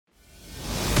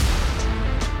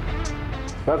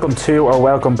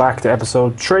Welcome back to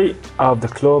episode 3 of the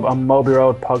Club on Moby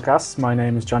Road podcast. My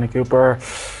name is Jonny Cooper.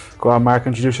 Go on, Mark,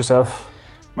 introduce yourself.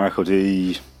 Marco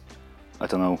D, I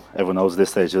don't know, everyone knows at this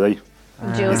stage, do they?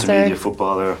 Intermediate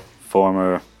footballer,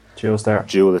 former dual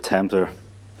attempter.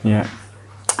 Yeah.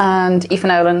 And Aoife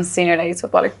Nolan's senior ladies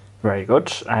footballer. Very good.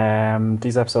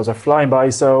 These episodes are flying by,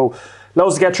 so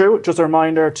loads to get through. Just a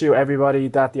reminder to everybody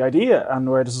that the idea and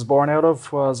where this is born out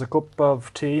of was a cup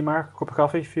of tea, Mark, a cup of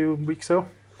coffee a few weeks ago.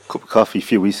 Cup of coffee a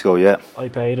few weeks ago, yeah. I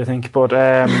paid, I think, but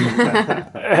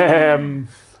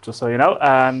just so you know.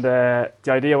 And the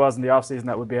idea was in the off-season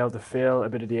that we'd be able to fill a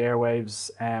bit of the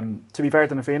airwaves. To be fair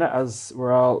to Nafina, as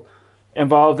we're all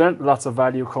involved in it, lots of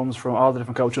value comes from all the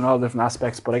different coaching, all the different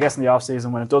aspects. But I guess in the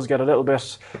off-season, when it does get a little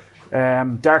bit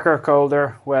darker,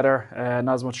 colder weather,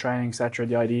 not as much training, etc.,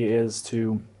 the idea is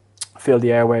to fill the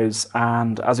airwaves.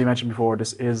 And as we mentioned before,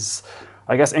 this is,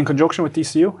 I guess, in conjunction with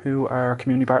DCU, who are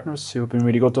community partners who have been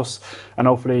really good to us, and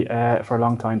hopefully for a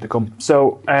long time to come.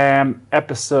 So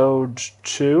episode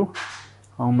 2,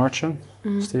 Home Merchant,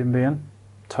 Stephen Bean,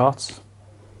 thoughts?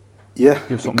 Yeah,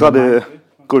 got a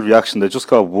good reaction. They just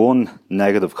got one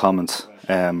negative comment.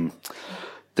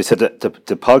 They said that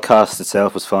the podcast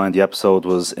itself was fine, the episode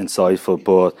was insightful,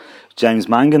 but James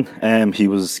Mangan, he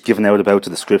was giving out about the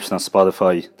description on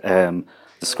Spotify,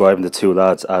 describing the two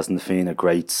lads as Nafina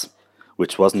greats,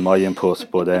 which wasn't my input,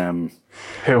 but...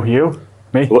 Who, you?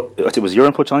 Me? It was your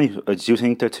input, Jonny. Did you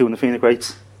think they're two Nafina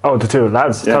greats? Oh, the two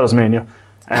lads? Yeah. That was me and you.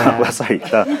 Well, sorry,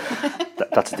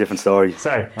 that's a different story.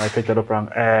 Sorry, I picked that up wrong.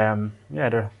 Yeah,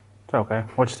 they're okay.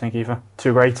 What do you think, Aoife?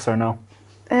 Two greats or no?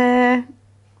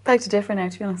 Beg to differ now,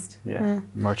 to be honest. Yeah.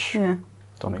 Merch. Yeah.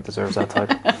 Don't think deserves that type.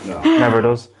 No. Never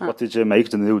does. What did you make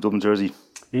of the new Dublin jersey?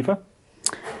 Aoife?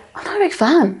 I'm not a big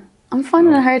fan. I'm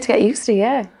finding it hard to get used to,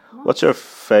 yeah. What's your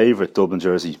favourite Dublin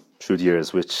jersey through the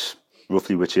years?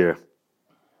 Roughly which year?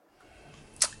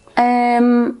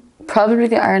 Probably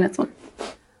the Arnott's one.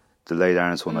 The late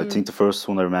Arnott's one. I think the first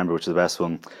one I remember, which is the best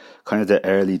one, kind of the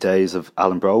early days of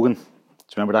Alan Brogan. Do you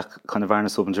remember that kind of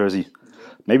Arnott's Dublin jersey?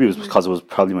 Maybe it was because it was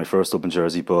probably my first Dublin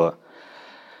jersey, but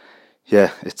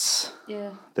yeah,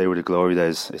 they were the glory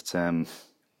days. It's there's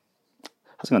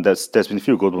been a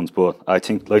few good ones, but I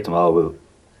think like them all will.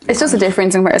 It's just a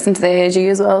difference in comparison to the AIG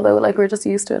as well, though. Like, we're just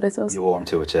used to it, I suppose. You warm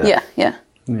to it, yeah. Yeah.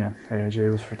 Yeah, AIG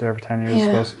was there for 10 years, I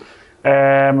suppose.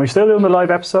 Are we still doing the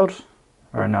live episode,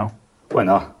 or no? Why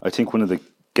not? I think one of the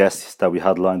guests that we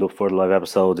had lined up for the live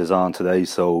episode is on today,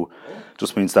 so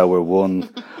just means that we're going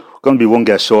to be one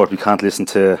guest short. We can't listen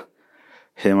to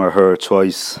him or her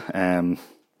twice, even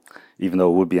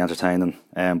though it would be entertaining.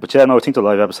 But yeah, no, I think the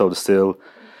live episode is still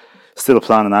a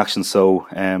plan in action. So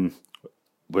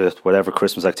with whatever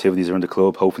Christmas activities are in the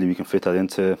club, hopefully we can fit that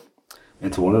into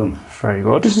one of them. Very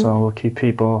good. So we'll keep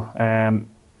people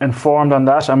informed on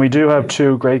that. And we do have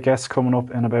 2 great guests coming up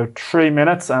in about 3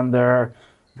 minutes, and they're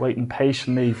waiting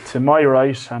patiently to my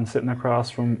right and sitting across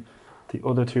from the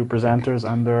other 2 presenters,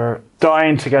 and they're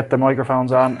dying to get the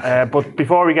microphones on. But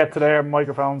before we get to their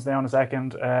microphones now in a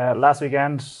second, last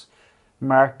weekend,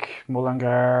 Mark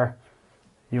Mullingar,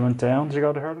 you went down. Did you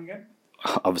go to the hurling game?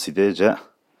 Obviously did, yeah.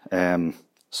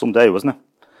 Someday, wasn't it?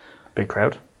 Big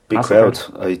crowd. Big crowd.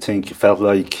 I think it felt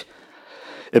like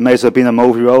it may as well have been a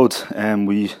Moby Road.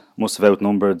 We must have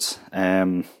outnumbered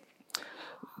them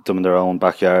in their own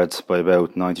backyard by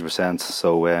about 90%.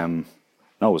 So,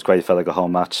 no, it was great. It felt like a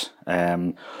home match.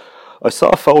 I saw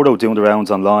a photo doing the rounds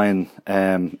online.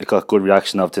 It got good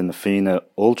reaction of the Nafina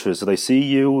Ultras. Did I see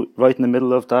you right in the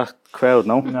middle of that crowd?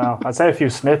 No, I'd say a few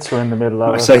Smiths were in the middle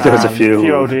of it. I'd say there was a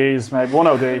few ODs, maybe one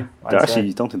OD. There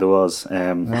actually, don't think there was.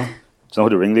 No? Do you know who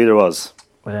the ringleader was?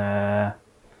 No,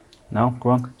 go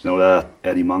on. Do you know that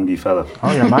Eddie Mongy fella?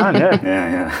 Oh, your man, yeah.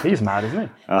 Yeah. He's mad, isn't he?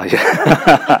 Oh,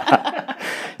 yeah.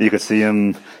 You could see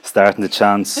him starting the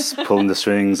chants, pulling the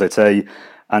strings. I'd say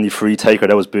any free taker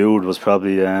that was booed was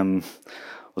probably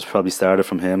started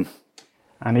from him.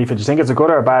 And Aoife, do you think it's a good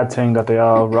or a bad thing that they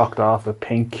all rocked off a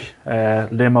pink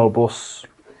limo bus?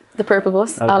 The purple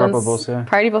bus. The purple bus, yeah.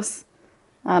 Party bus.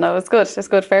 I know, it's good. It's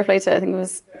good. Fair play to, I think it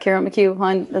was Kieran McHugh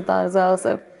behind that as well.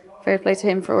 So fair play to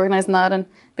him for organising that, and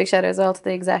big shout out as well to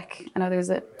the exec. I know there was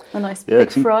a nice big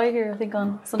fry here, I think,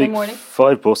 on Sunday morning.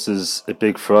 5 buses, a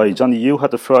big fry. Jonny, you had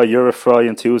the fry. You're a fry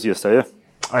enthusiast, are you?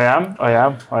 I am.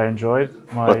 I enjoyed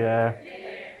my...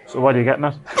 So what are you getting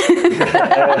at?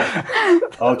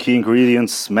 All key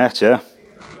ingredients met, yeah?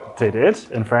 They did.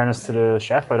 In fairness to the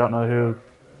chef, I don't know who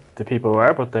the people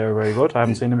were, but they were very good. I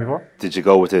haven't seen them before. Did you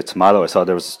go with the tomato? I saw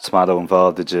there was tomato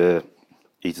involved. Did you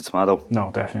eat the tomato? No,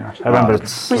 definitely not. I remember.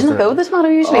 Would you not go with the tomato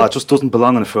usually? It just doesn't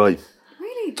belong in a fry.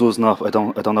 Really? Does not. I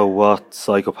don't know what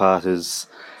psychopath is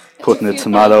putting a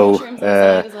tomato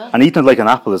and eating it like an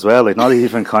apple as well, like not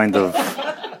even kind of.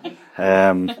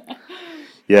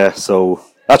 So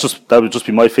that would just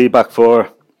be my feedback for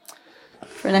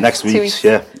next week.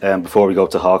 Before we go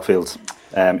to Hawkfield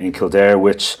in Kildare,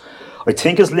 which I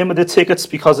think is limited tickets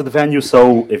because of the venue.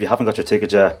 So if you haven't got your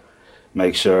ticket yet,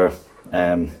 make sure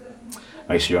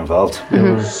you're involved.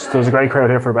 There was a great crowd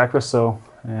here for breakfast, so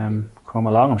come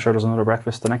along. I'm sure there's another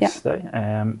breakfast the next day.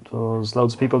 There was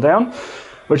loads of people down,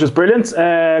 which is brilliant.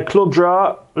 Club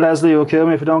draw. Leslie will kill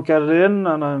me if I don't get it in,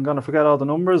 and I'm going to forget all the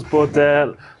numbers, but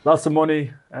lots of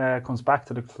money comes back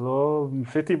to the club.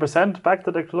 50% back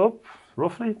to the club,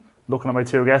 roughly. Looking at my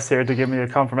two guests here to give me a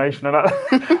confirmation of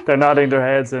that. They're nodding their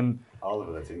heads, and all of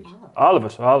it, I think. All of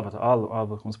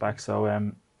it comes back.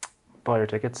 So buy your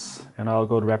tickets, and I'll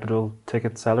go to reputable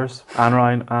ticket sellers,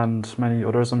 Anrine and many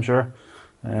others, I'm sure.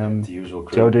 The usual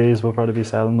crew. Joe D's will probably be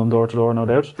selling them door to door, no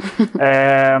doubt.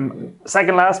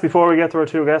 Second last, before we get to our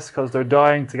two guests, because they're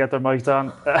dying to get their mics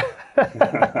on.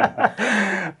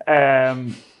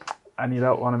 And you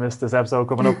don't want to miss this episode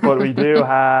coming up, but we do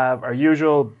have our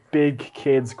usual big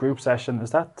kids group session.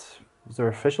 Is there an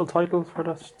official title for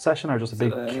that session, or just a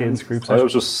big kids group session? I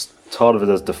just thought of it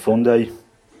as the fun day.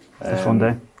 The fun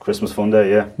day. Christmas fun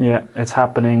day, yeah. Yeah, it's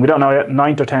happening. We don't know yet,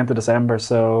 9th or 10th of December,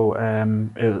 so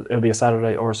it'll be a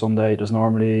Saturday or Sunday. There's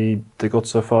normally the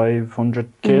guts of 500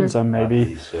 kids and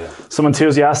maybe some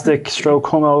enthusiastic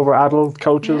come over adult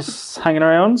coaches hanging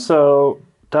around. So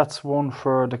that's one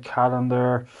for the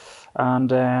calendar. And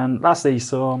then lastly,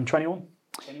 some 21.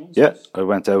 Yeah, I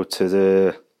went out to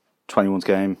the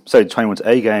 21's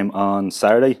A game on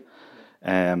Saturday.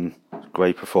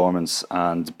 Great performance,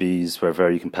 and bees were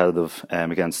very competitive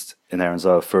against in Erin's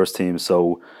first team.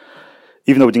 So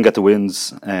even though we didn't get the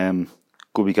wins, good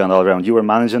weekend all around. You were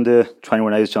managing the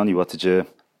 21As, Jonny. What did you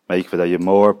make of it? Are you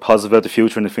more positive about the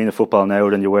future in the Fianna football now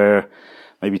than you were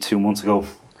maybe 2 months ago?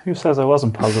 Who says I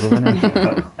wasn't positive?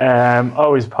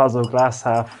 Always positive, glass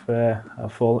half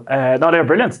full. No, they're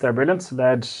brilliant. They're brilliant,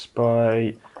 led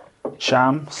by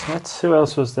Sham Smith. Who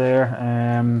else was there?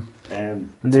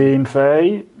 Liam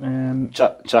Fay.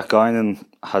 Jack Deignan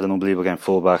had an unbelievable game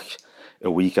fullback a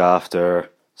week after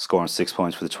scoring 6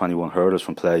 points for the 21 hurlers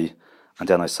from play, and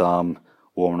then I saw him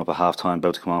warming up at half time,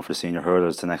 about to come on for the senior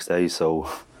hurlers the next day. So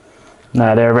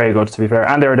no, they're very good, to be fair,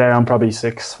 and they were there on probably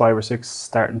 5 or 6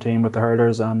 starting team with the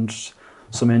hurlers and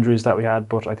some injuries that we had,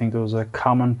 but I think there was a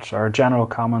comment or a general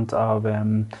comment of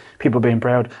people being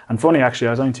proud. And funny, actually,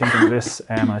 I was only thinking of this,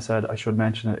 I said I should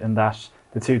mention it in that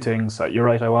the two things. You're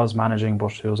right, I was managing,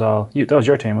 but it was all you. That was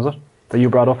your team, was it? That you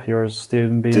brought up, yours,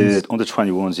 Stephen Beans? The under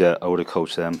 21s, yeah, I would have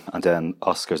coached them. And then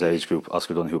Oscar's age group,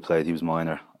 Oscar Dunn, who played, he was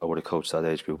minor. I would have coached that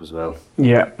age group as well.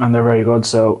 Yeah, and they're very good.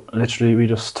 So literally, we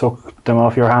just took them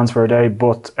off your hands for a day.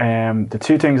 But the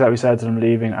two things that we said to them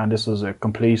leaving, and this was a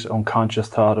complete unconscious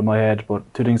thought in my head,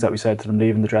 but two things that we said to them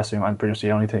leaving the dressing room, and pretty much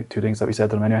the only two things that we said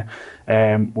to them anyway,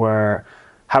 were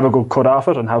have a good cut off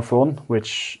it and have fun,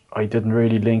 which I didn't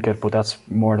really link it, but that's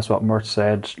more or less what Mert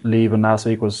said. Leaving last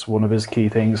week was one of his key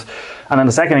things. And then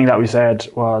the second thing that we said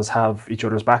was have each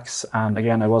other's backs. And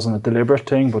again, it wasn't a deliberate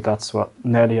thing, but that's what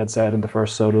Nelly had said in the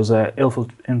first. So there was a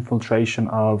infiltration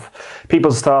of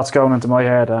people's thoughts going into my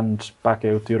head and back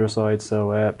out the other side.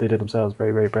 So they did themselves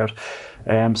very, very proud.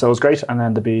 So it was great. And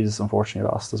then the Bees unfortunately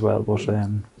lost as well.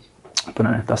 But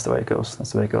no, that's the way it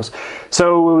goes.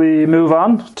 So will we move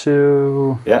on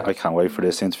to... Yeah, I can't wait for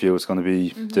this interview. It's going to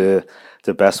be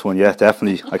the best one yet,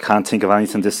 definitely. I can't think of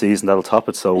anything this season that'll top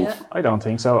it, so... Yeah. I don't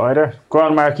think so either. Go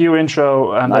on, Mark, you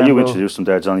intro. And you introduce them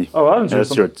there, Jonny. Oh, I'll introduce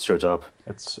them. It's your job.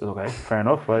 It's okay, fair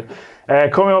enough. Right.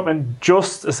 Coming up in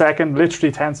just a second,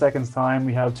 literally 10 seconds time,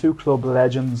 we have 2 club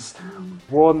legends.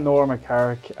 1 Nora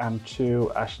McCarrick and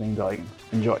 2 Aisling Deignan.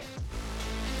 Enjoy.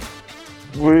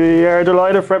 We are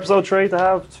delighted for episode 3 to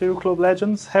have 2 club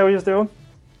legends. How are you doing?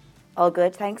 All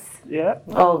good, thanks. Yeah.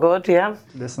 All good, yeah.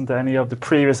 Listen to any of the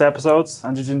previous episodes,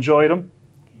 and did you enjoy them?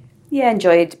 Yeah,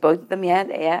 enjoyed both of them, yeah.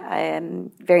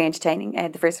 Very entertaining.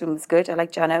 The first one was good. I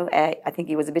like Jono. I think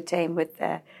he was a bit tame with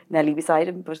Nelly beside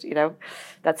him, but,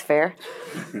 that's fair.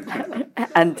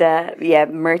 And,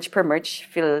 Merch per Merch.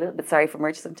 Feel a little bit sorry for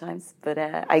Merch sometimes, but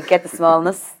I get the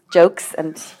smallness, jokes,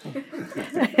 and...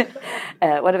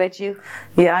 what about you?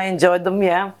 Yeah, I enjoyed them,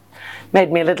 yeah.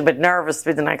 Made me a little bit nervous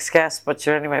with the next guest, but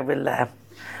sure, anyway,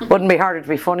 wouldn't be harder to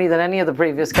be funny than any of the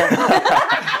previous guests.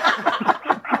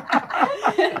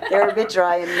 They were a bit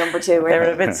dry in number 2. They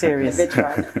were a bit serious. A bit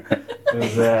dry.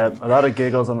 There's a lot of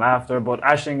giggles and laughter, but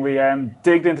Aisling, we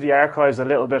digged into the archives a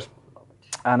little bit,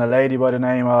 and a lady by the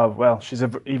name of, she's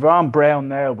Yvonne Brown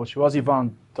now, but she was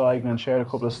Yvonne Deignan, and shared a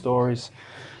couple of stories.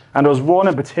 And there was one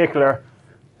in particular,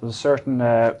 there's a certain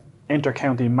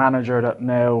inter-county manager that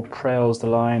now prowls the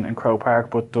line in Croke Park,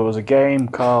 but there was a game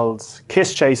called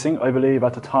Kiss Chasing, I believe,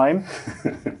 at the time.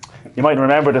 You might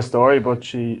remember the story, but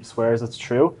she swears it's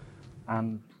true.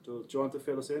 And do you want to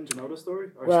fill us in? Do you know the story?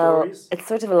 Or stories? It's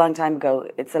sort of a long time ago.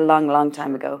 It's a long, long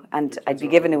time ago. And I'd be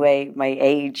giving away my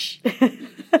age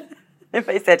if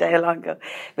I said how long ago.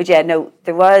 But yeah, no,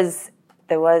 there was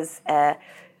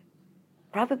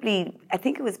probably, I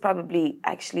think it was probably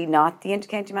actually not the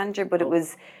inter-county manager, but it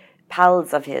was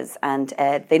pals of his, and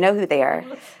they know who they are.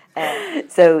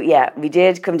 So yeah, we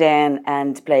did come down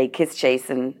and play Kiss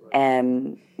Chasing,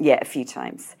 a few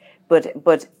times. But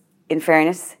in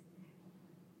fairness,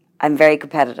 I'm very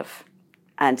competitive,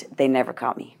 and they never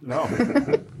caught me. No.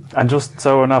 And just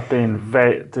so we're not being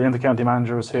the inter-county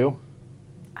manager was who?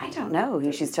 I don't know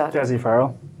who she's talking. Desi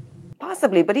Farrell.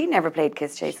 Possibly, but he never played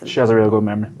Kiss Chasing. She has a real good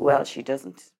memory. Well, she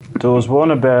doesn't. There was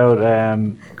one about...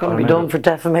 Going to be done for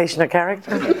defamation of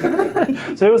character.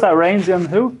 So who was that? Rainsy and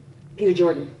who? Peter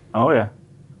Jordan. Oh, yeah.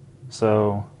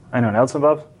 So, anyone else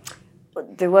involved?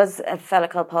 There was a fella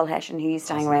called Paul Hessian who used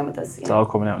to hang around with us. It's all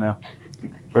coming out now.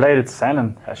 Related to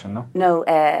Senan Hessian, no? No,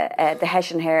 the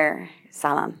Hessian hair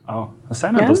salon. Oh,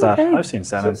 Senan does that. I've seen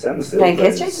Senan. Playing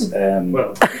Kiss Chasing?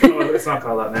 Well, it's not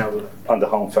called that now, but... On the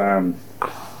home farm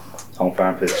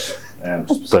pitch,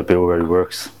 just like Bill where he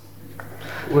works.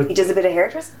 He does a bit of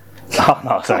hairdressing? Oh,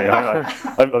 no, sorry. I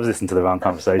was listening to the wrong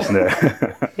conversation there.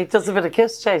 He does a bit of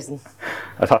kiss chasing.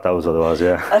 I thought that was what it was,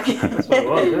 yeah. Okay. That's what it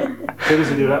was, yeah. Who does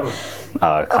he do that with?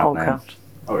 I can't name. Can't.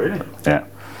 Oh, really? Yeah.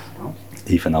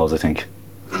 Aoife knows, I think.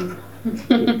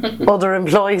 Other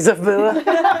employees of Bua.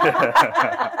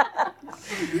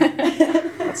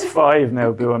 That's 5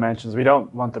 now, Bua mentions. We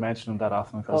don't want to mention them that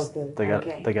often because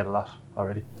Okay. they get a lot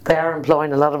already. They are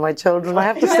employing a lot of my children, I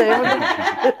have to say.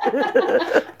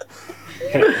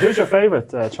 Okay, who's your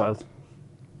favourite child?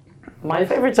 My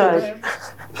favourite child.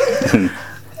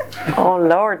 Oh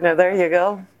Lord, now there you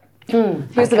go.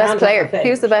 Who's the best player?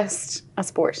 Who's the best at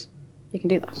sport? You can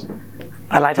do that.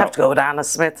 Well, I'd have to go with Anna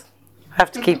Smith.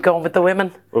 Have to keep going with the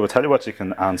women. Well, we'll tell you what you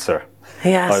can answer.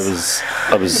 Yes.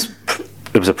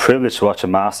 It was a privilege to watch a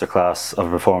masterclass of a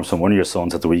performance from one of your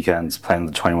sons at the weekends, playing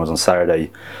the 21s on Saturday.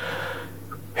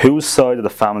 Whose side of the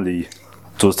family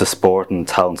does the sport and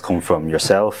talent come from,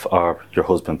 yourself or your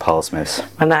husband, Paul Smith?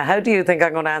 And now, how do you think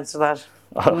I'm going to answer that?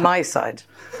 On my side.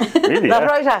 Really? Is that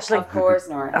right, Ashley? Of course,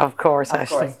 Nora. Of course, Of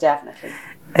Ashley. course, definitely.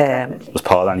 Was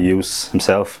Paul any use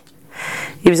himself?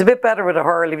 He was a bit better with a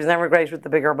hurl. He was never great with the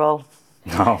bigger ball.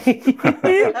 No. Better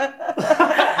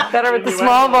with the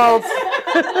small balls.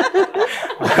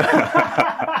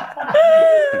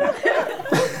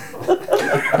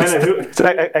 It's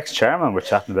an ex-chairman we're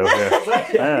chatting about here.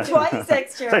 Yeah. Twice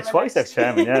ex-chairman. Twice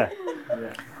ex-chairman, yeah.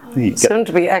 Soon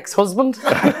to be ex-husband.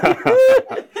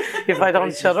 If I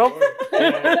don't shut up.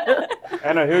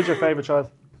 Anna, who's your favourite child?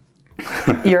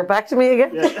 You're back to me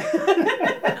again?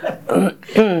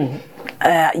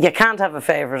 You can't have a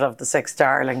favourite of the 6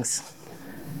 darlings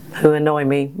who annoy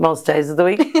me most days of the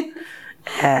week.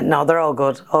 No, they're all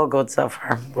good so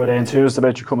far. Were they enthused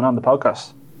about you coming on the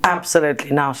podcast?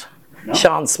 Absolutely not. No?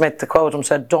 Sean Smith, to quote him,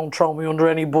 said, "Don't throw me under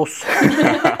any bus." He's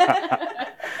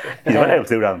not able to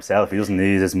do that himself. He doesn't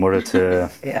need his mother to...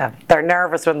 Yeah, they're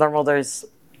nervous when their mother's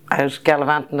out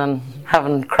gallivanting and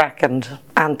having crack and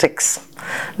antics.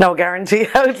 No guarantee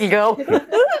how it'll go.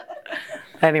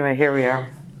 Anyway, here we are.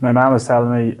 My mum was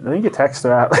telling me, I think you text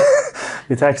her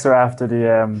after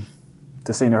the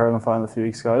senior hurling final a few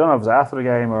weeks ago. I don't know if it was after the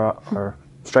game or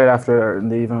straight after or in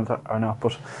the evening or not,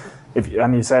 but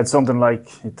and you said something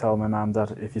like, you told my mum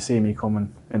that if you see me coming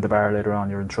in the bar later on,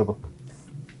 you're in trouble.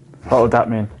 What would that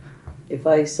mean? If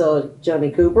I saw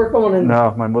Johnny Cooper coming in?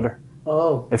 No, my mother.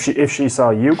 Oh. If she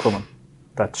saw you coming,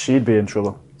 that she'd be in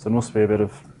trouble. So there must be a bit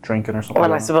of drinking or something.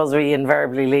 Well, I suppose we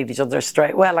invariably lead each other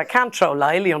straight. Well, I can't throw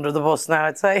Lily under the bus now,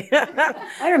 I'd say.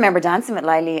 I remember dancing with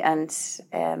Lily and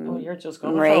you're just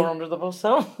going to Marie throw her under the bus,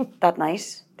 though. that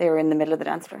night. They were in the middle of the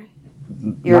dance floor.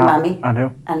 You and Mammy. And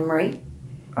who? And Marie.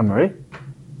 And Marie?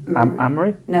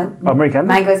 Anne-Marie? No. Oh, Marie Kennedy?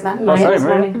 Mango's man. Oh, sorry,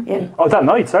 Marie. Yeah. Oh, that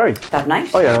night, sorry. That night.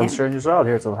 Oh, yeah, I'm sure you were all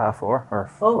here till 4:30 or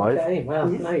 5. Okay, well,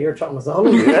 now you're trying us all.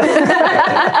 The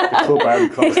club bar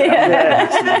club.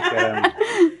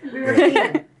 We were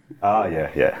clean. Oh,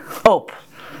 yeah. Up.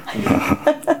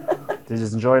 Did you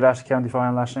enjoy that county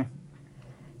final last night?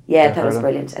 Yeah, I thought it was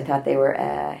brilliant. I thought they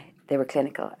were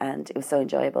clinical, and it was so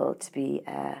enjoyable to be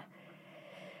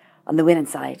on the winning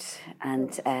side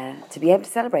and to be able to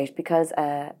celebrate, because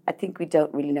I think we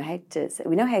don't really know how to.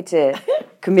 We know how to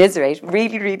commiserate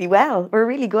really, really well. We're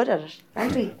really good at it,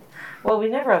 aren't we? Well, we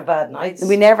never have bad nights.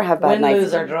 We never have bad nights. Win,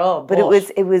 lose or draw. But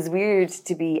it was weird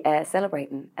to be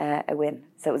celebrating a win.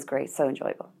 So it was great, so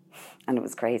enjoyable. And it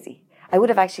was crazy. I would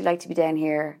have actually liked to be down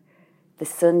here the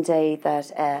Sunday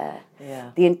that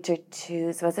the Inter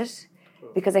 2s, was it?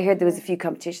 Because I heard there was a few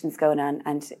competitions going on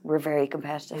and we're very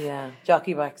competitive. Yeah,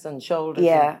 jockey backs and shoulders.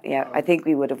 Yeah. I think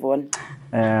we would have won.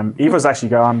 Eva was actually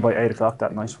gone by 8 o'clock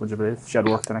that night, would you believe? She had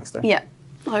work the next day. Yeah.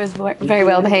 I was very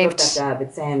well behaved. That job,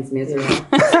 it sounds miserable.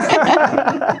 It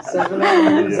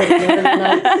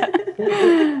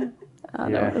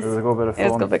was a good bit of fun. It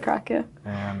was a good bit of crack, yeah.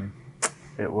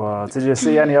 It was. Did you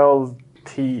see any old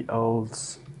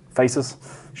faces,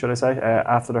 should I say,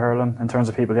 after the hurling, in terms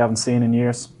of people you haven't seen in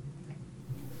years?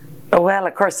 Oh, well,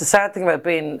 of course, the sad thing about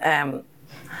being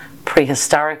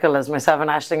prehistorical, as myself and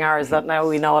Aisling are, is that now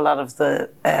we know a lot of the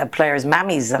players'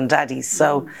 mammies and daddies.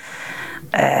 So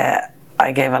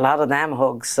I gave a lot of them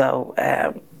hugs. So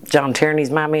John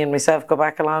Tierney's mammy and myself go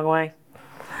back a long way.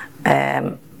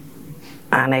 And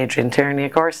Adrian Tierney,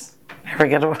 of course.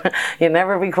 You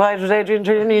never be quiet with Adrian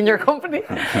Tierney in your company.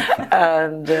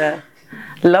 And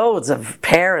loads of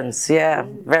parents,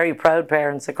 very proud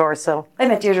parents, of course. So I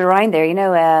met Deirdre Ryan there. You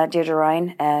know Deirdre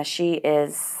Ryan. She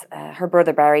is her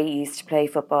brother Barry used to play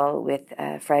football with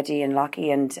Freddie and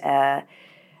Lockie, and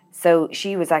so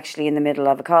she was actually in the middle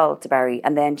of a call to Barry,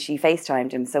 and then she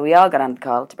FaceTimed him. So we all got on the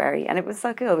call to Barry, and it was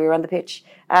so cool. We were on the pitch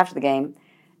after the game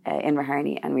in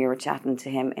Maherney, and we were chatting to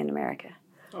him in America.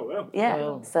 Oh, wow. Yeah,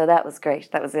 Wow. So that was great.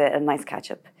 That was a nice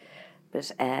catch up.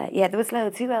 But there was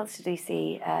loads. Who else did we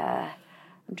see?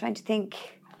 I'm trying to think.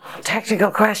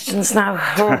 technical questions now.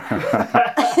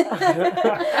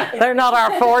 They're not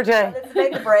our forte. It's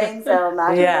about the brain cell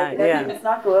matter. It's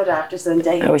not good after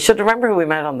Sunday. We should remember who we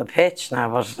met on the pitch now.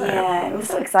 But it was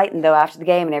so exciting though after the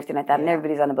game and everything like that, and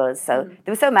everybody's on a buzz. So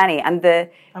there was so many, and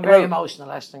I'm very emotional,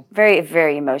 Aisling. Very,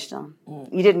 very emotional.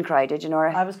 You didn't cry, did you,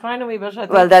 Nora? I was crying a wee bit.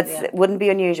 Well, wouldn't be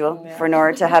unusual for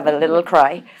Nora to have a little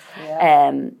cry.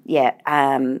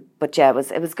 But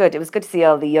it was good. It was good to see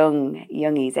all the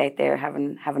youngies out there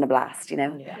having a blast, you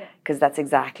know, because that's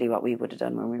exactly what we would have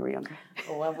done when we were younger.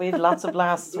 Well, we had lots of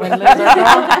blasts. When Liz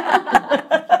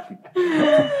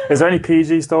Is there any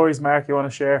PG stories, Mark, you want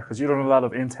to share? Because you've done a lot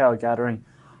of intel gathering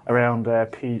around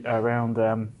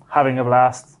having a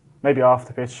blast, maybe off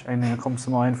the pitch. Anything that comes to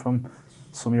mind from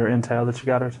some of your intel that you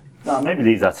gathered? No, maybe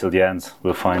leave that till the end.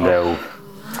 We'll find out.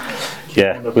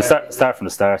 Yeah, we'll start from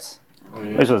the start.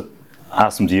 I should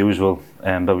ask them the usual,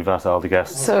 but we've asked all the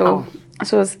guests. So, I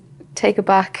suppose, take it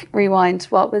back, rewind.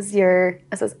 What was your,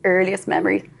 earliest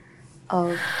memory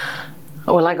of?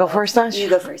 Will I go first, Ash? You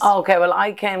go first. Okay, well,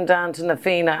 I came down to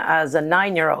Nafina as a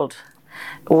 9-year-old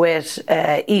with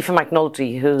Aoife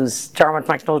McNulty, who's Dermot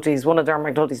McNulty's, one of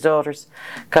Dermot McNulty's daughters,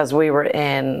 because we were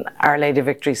in Our Lady of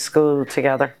Victory school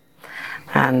together.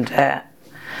 And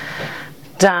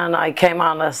Dan, I came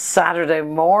on a Saturday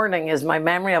morning is my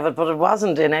memory of it, but it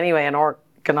wasn't in any way an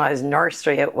organised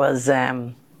nursery. It was,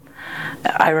 I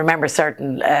remember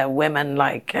certain women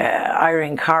like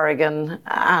Irene Corrigan,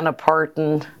 Anna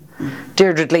Purton,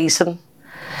 Deirdre Gleeson,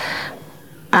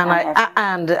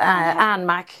 and Anne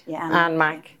Mack. Anne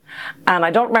Mack. And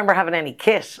I don't remember having any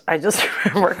kit. I just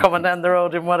remember coming down the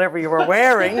road in whatever you were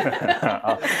wearing.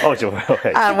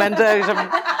 Okay. And went out.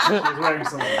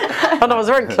 I was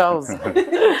wearing clothes.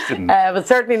 But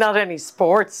certainly not any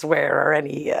sportswear or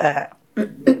any.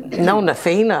 No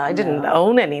Nafina. I didn't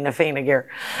own any Nafina gear.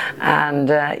 And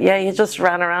you just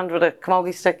ran around with a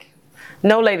camogie stick.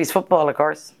 No ladies' football, of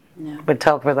course. Yeah. We'll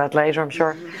talk about that later, I'm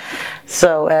sure.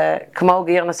 So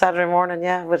camogie on a Saturday morning,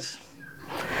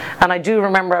 and I do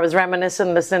remember I was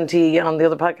reminiscing, listening to you on the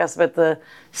other podcast about the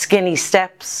skinny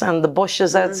steps and the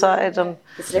bushes outside and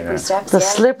the slippery steps. The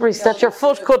slippery steps. Your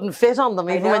foot couldn't fit on them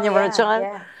even when you were a child.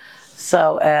 Yeah.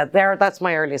 So that's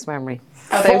my earliest memory.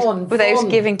 Without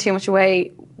giving too much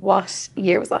away, what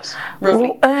year was that?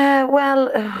 Roughly?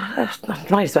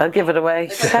 Might as well give it away.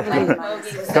 70.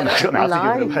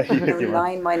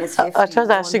 9 minus 50. I thought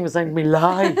Aisling was saying to me,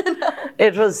 lie.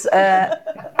 It was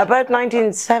about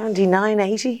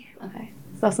 1979-80. Okay.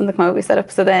 So that's in the camogie setup.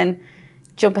 So then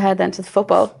jump ahead then to the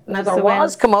football. Now there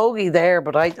was camogie there,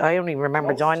 but I only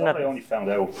remember joining it. I only found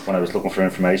out when I was looking for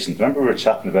information. Remember we were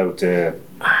chatting about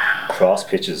cross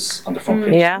pitches on the front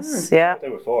pitch? Yes, yeah. What they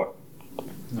were for?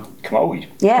 No. Camogie.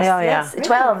 Yes.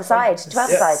 12 aside. 12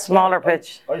 aside. Smaller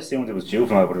pitch. I assumed it was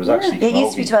juvenile, but it was actually camogie. It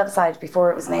used to be 12 aside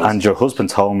before it was made. And your husband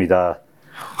told me that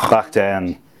back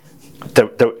then,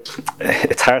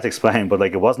 it's hard to explain, but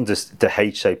like it wasn't just the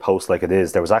H-shaped post like it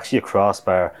is. There was actually a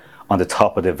crossbar on the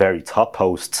top of the very top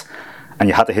post, and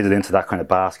you had to hit it into that kind of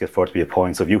basket for it to be a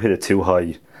point. So if you hit it too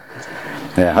high,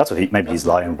 yeah, that's what maybe he's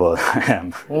lying, but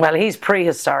well, he's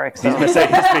prehistoric. So. He's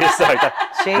prehistoric.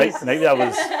 Maybe that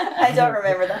was. I don't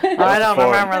remember that. I don't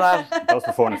remember that. That was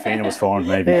before Nafina was formed,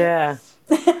 maybe. Yeah.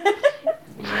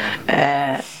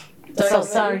 So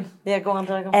sorry. Yeah, go on,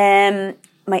 Diego.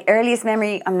 My earliest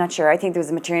memory, I'm not sure. I think there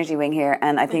was a maternity wing here,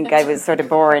 and I think I was sort of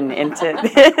born into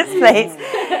this place.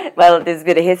 Well, there's a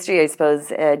bit of history, I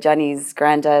suppose. Jonny's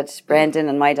granddad, Brendan,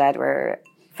 and my dad were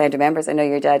founder members. I know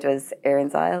your dad was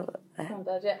Aaron's Isle.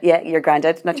 Granddad, yeah. Yeah, your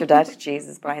granddad, not your dad.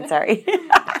 Jesus, Brian, sorry.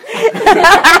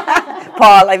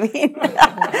 Paul, I mean.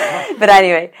 But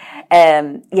anyway,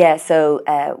 so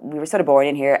we were sort of born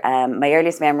in here. My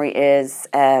earliest memory is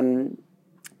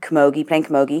camogie, playing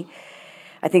camogie.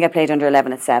 I think I played under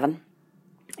 11 at 7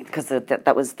 because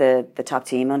that was the top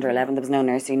team, under 11. There was no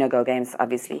nursery, no go games,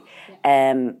 obviously.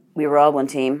 We were all one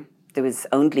team. There was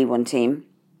only one team,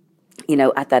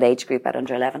 at that age group at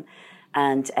under 11.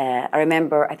 And I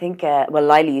remember, I think,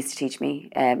 Lily used to teach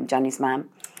me, Jonny's mum,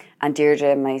 and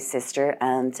Deirdre, my sister,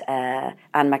 and Anne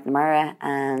McNamara,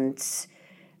 and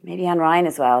maybe Anne Ryan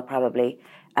as well, probably.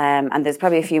 And there's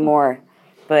probably a few more.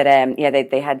 But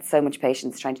they had so much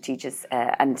patience trying to teach us.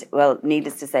 And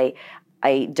needless to say,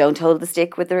 I don't hold the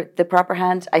stick with the proper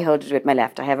hand. I hold it with my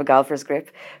left. I have a golfer's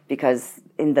grip because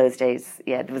in those days,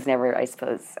 there was never, I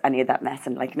suppose, any of that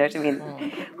messing. Like, you know what I mean?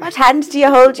 What hand do you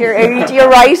hold your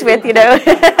right with,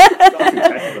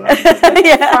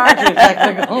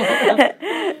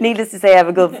 Needless to say, I have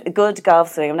a good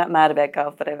golf swing. I'm not mad about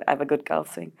golf, but I have a good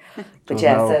golf swing. But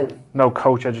no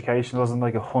coach education. Wasn't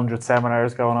like 100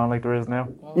 seminars going on like there is now.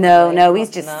 No. We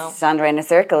used to just stand around in a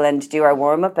circle and do our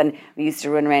warm up, and we used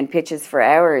to run around pitches for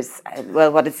hours.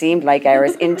 Well, what it seemed like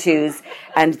hours in twos,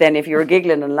 and then if you were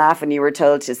giggling and laughing, you were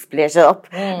told to split up.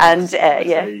 And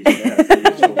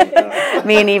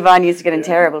me and Yvonne used to get in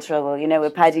terrible trouble,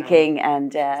 with Paddy King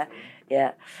and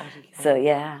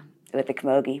with the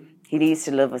camogie. He used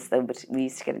to love us though, but we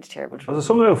used to get into terrible trouble. Was there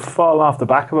something that would fall off the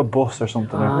back of a bus or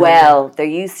something? Well, there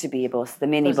used to be a bus, the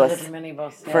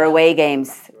minibus, for away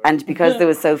games, and because there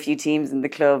was so few teams in the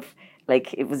club,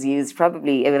 like it was used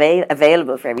probably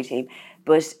available for every team,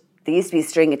 but there used to be a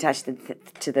string attached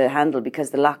to the handle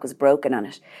because the lock was broken on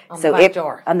it. On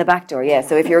the back door, yeah.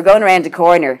 So if you were going around a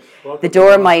corner, the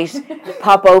door might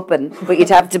pop open, but you'd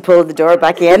have to pull the door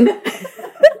back in.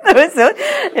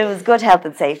 It was good health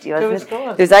and safety, wasn't it?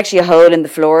 There was actually a hole in the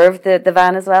floor of the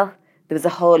van as well. There was a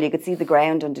hole, you could see the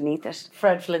ground underneath it.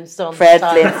 Fred Flintstone.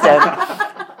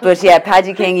 But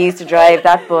Paddy King used to drive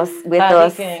that bus with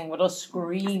us. Paddy King with us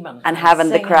screaming. And having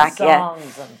the crack, I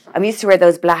used to wear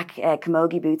those black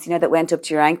camogie boots, that went up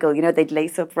to your ankle. They'd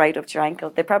lace up right up to your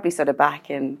ankle. They're probably sort of back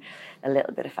in a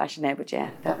little bit of fashion now, but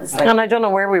that was and I don't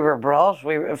know where we were brought.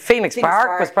 Phoenix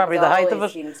Park was probably the height of it.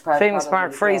 Phoenix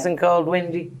Park, freezing cold,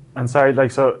 windy. And sorry,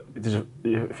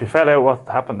 if you fell out, what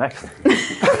happened next?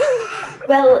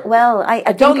 Well,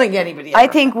 I don't think anybody. I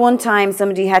think one time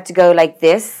somebody had to go like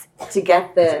this to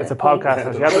get the. It's a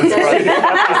podcast. So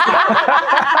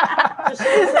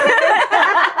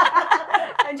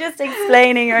I'm just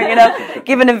explaining or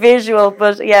giving a visual,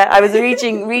 but I was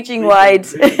reaching wide.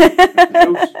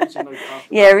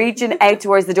 Reaching out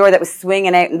towards the door that was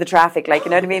swinging out in the traffic, like,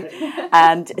 you know what I mean,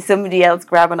 and somebody else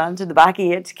grabbing onto the back of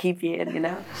you to keep you in,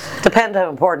 Depends how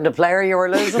important a player you were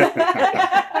losing.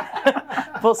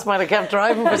 Bus might have kept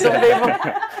driving for some people.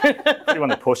 You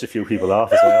want to push a few people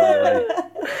off as well.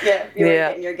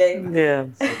 You're in your game. Yeah.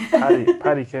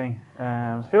 Paddy King.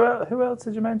 Who else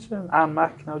did you mention? Anne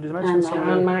Mac. No, did you mention someone?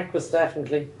 Anne Mac was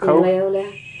definitely.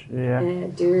 Coach. Yeah.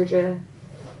 Deirdre.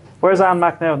 Where's Anne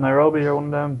Mac now? Nairobi or one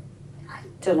of them? I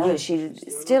don't know. She's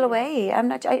still away. I'm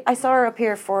not. I saw her up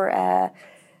here for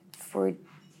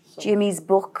Jimmy's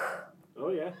book. Oh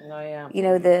yeah.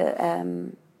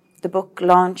 The book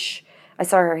launch. I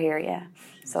saw her here,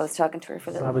 So I was talking to her for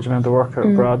a little. How did you meant to work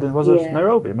abroad? Was it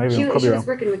Nairobi? Maybe she was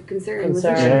working with Concern.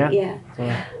 Yeah.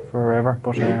 Forever.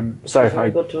 But sorry if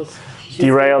I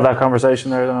derailed that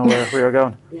conversation there. I don't know where we were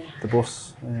going. The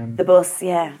bus. The bus,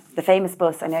 the famous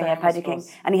bus. I know, Paddy King,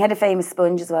 and he had a famous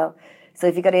sponge as well. So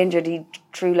if you got injured, he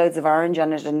threw loads of orange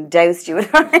on it and doused you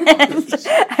with orange.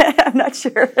 I'm not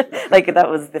sure. Like that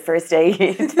was the first aid.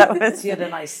 You had a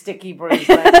nice sticky bruise.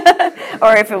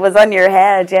 Or if it was on your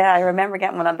head, I remember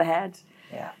getting one on the head.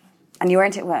 Yeah. And you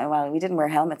weren't. Well, we didn't wear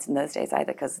helmets in those days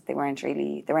either because they weren't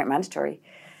mandatory.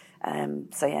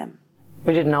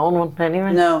 We didn't own one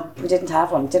anyway. No, we didn't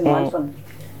have one. Didn't want one.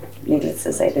 Needless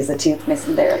to say, there's a tooth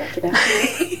missing there.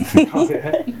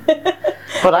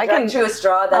 But I can through a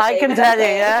straw. I can tell you,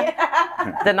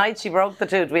 yeah. The night she broke the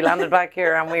tooth, we landed back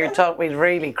here and we were told we'd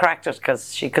really cracked it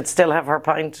because she could still have her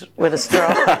pint with a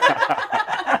straw.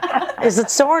 Is it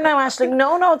sore now, Aisling?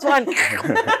 No, it's fine.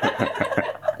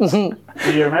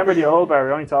 Do you remember the old bar? We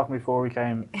were only talking before we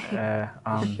came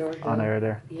on air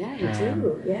there. Yeah, you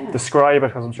do. Yeah. Describe it,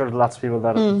 because I'm sure there's lots of people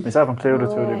that, myself included,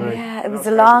 to a degree. Yeah, it was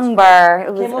a long bar.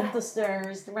 It was Came up the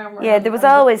stairs, remember? Yeah, there was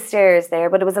always stairs there,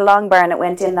 but it was a long bar and it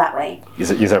went in that way. Is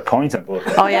there pointing?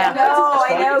 Oh yeah. No,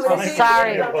 I know.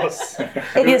 Sorry. It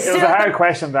was a hard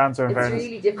question to answer, in fairness.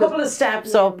 Really A difficult. couple of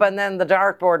steps up and then the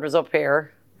dartboard was up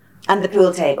here. And the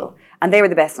pool table. And they were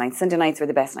the best nights. Sunday nights were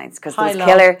the best nights because there was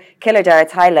High-low. killer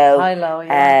darts, high-low,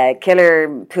 yeah.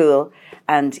 killer pool.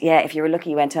 And yeah, if you were lucky,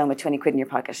 you went home with 20 quid in your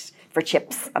pocket for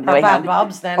chips on the Or way bad home.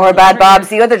 bobs then. Or bad bobs,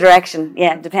 the other direction.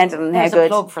 Yeah, depending on There's how good. a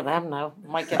plug for them now.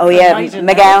 Might get Oh yeah, united.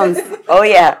 McGowan's. Oh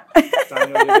yeah.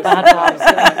 Bad bobs.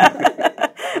 Yeah.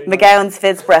 McGowan's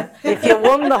Fitzborough. If you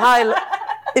won the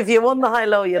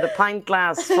high-low, you had a pint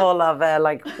glass full of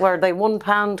were they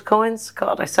 £1 coins?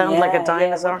 God, I sound like a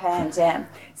dinosaur. Yeah, £1, yeah.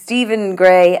 Stephen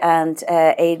Gray and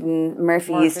Aidan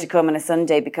Murphy used to come on a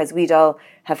Sunday because we'd all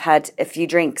have had a few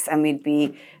drinks and we'd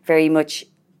be very much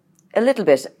a little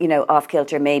bit, off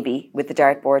kilter maybe with the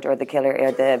dartboard or the killer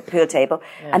or the pool table.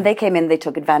 Yeah. And they came in, they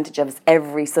took advantage of us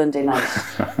every Sunday night.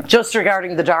 Just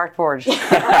regarding the dartboard.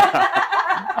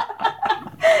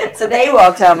 So they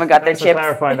walked home and got their chips.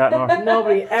 Clarifying that, Nora.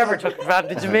 Nobody ever took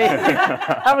advantage of me.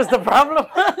 That was the problem.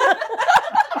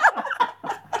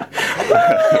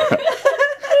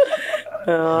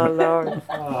 Oh, Lord.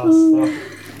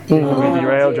 We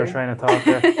derailed your train of thought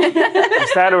there. We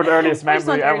started with earliest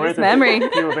memory. Earliest memory.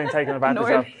 People being taken advantage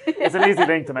of. It's an easy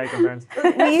link to make, in fairness.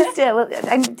 We used to,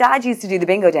 and Dad used to do the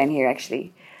bingo down here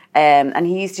actually. And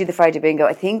he used to do the Friday bingo.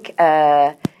 I think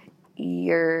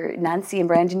your Nancy and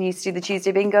Brendan used to do the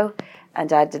Tuesday bingo. And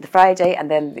Dad did the Friday,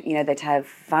 and then, they'd have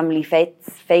family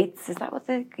fates, is that what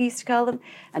they used to call them?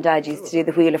 And Dad used to do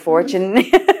the Wheel of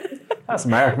Fortune. That's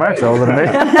Mark. Mark's older than me.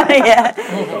 Yeah.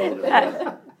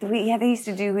 They used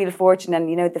to do Wheel of Fortune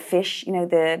and, the fish,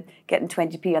 the getting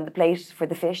 20p on the plate for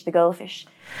the fish, the goldfish.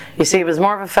 You see, it was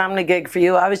more of a family gig for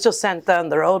you. I was just sent down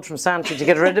the road from Santry to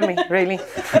get rid of me, really.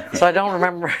 So I don't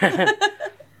remember.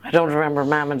 I don't remember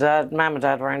Mum and Dad. Mum and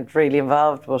Dad weren't really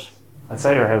involved, but... I'd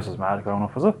say your house was mad growing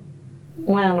up, was it?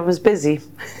 Well, it was busy.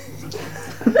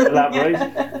 Elaborate.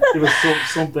 It was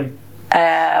something.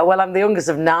 Well, I'm the youngest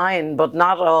of 9, but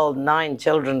not all 9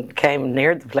 children came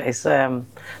near the place.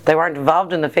 They weren't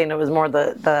involved in the Fina. It was more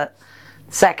the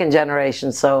second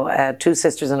generation. So 2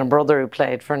 sisters and a brother who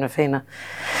played for Nafina.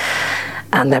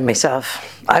 And then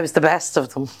myself. I was the best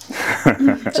of them.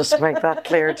 Just to make that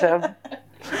clear too.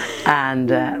 And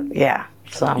yeah.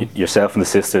 So. Yourself and the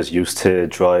sisters used to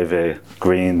drive a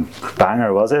green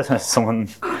banger, was it? Someone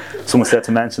said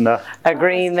to mention that. A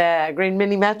green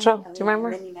mini metro. Do you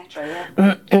remember? Mini metro,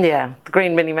 yeah. Yeah, the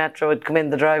green mini metro would come in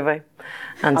the driveway,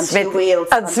 and On 2 wheels.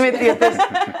 And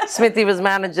Smithy was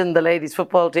managing the ladies'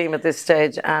 football team at this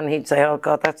stage, and he'd say, "Oh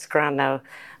God, that's grand now."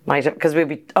 Because we'd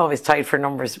be always tight for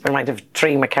numbers. We might have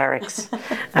 3 McCarricks.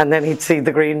 And then he'd see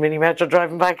the green mini metro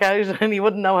driving back out and he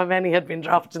wouldn't know how many had been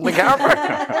dropped in the car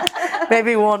park.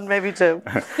 Maybe 1, maybe 2.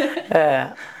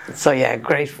 So yeah,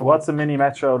 great fun. What's a mini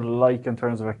metro like in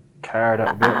terms of a car?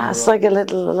 It's like a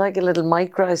little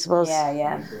micro, I suppose.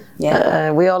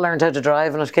 Yeah. We all learned how to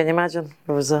drive in it. Can you imagine?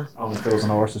 It was a... Oh, it goes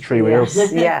on a horse with 3 wheels.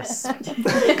 Yes.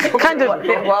 Kind of... A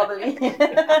bit wobbly.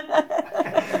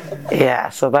 Yeah,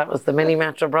 so that was the mini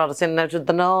metro brought us in and out of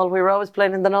the Knoll. We were always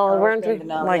playing in the Knoll, weren't we?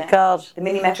 My God. The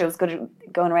mini metro was good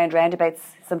at going around roundabouts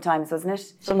sometimes, wasn't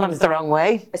it? Sometimes the wrong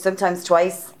way. Sometimes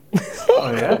twice.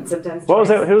 Oh yeah. Sometimes what was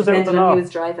it? Who was out in the Knoll? Who was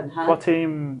driving? Huh? What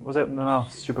team was out in the Knoll?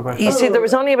 Stupid question. You see, there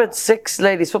was only about 6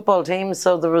 ladies football teams,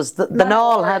 so there was the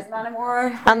Knoll had,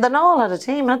 and the Knoll had a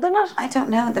team, had they not? I don't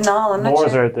know. The Knoll. I'm not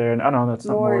Moors sure. are out there. Oh no, that's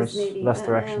not Moors. Maybe. Less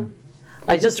direction.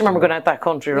 I just remember going out that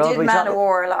country road. We did Man of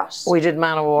War a lot. We did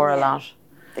Man of War a lot.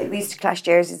 We used to clash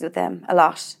jerseys with them a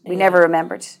lot. We never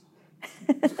remembered.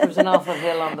 There was an awful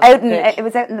hill on the pitch. It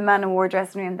was out in the Man of War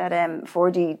dressing room that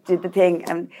Fordy did the thing,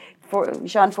 and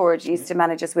Sean Ford used to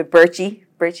manage us with Birchie,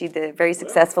 the very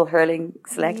successful hurling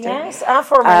selector. Yes,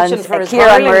 aforementioned and for his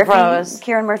Kieran hurling prowess.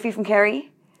 Kieran Murphy from Kerry.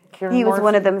 He was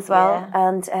one of them as well,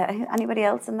 and anybody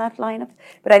else in that lineup.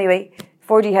 But anyway,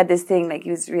 Fordy had this thing, like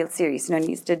he was real serious, and he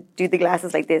used to do the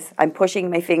glasses like this. I'm pushing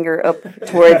my finger up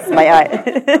towards my eye.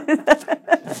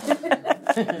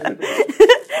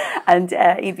 And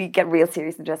he'd get real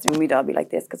serious in the dressing room. We'd all be like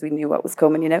this because we knew what was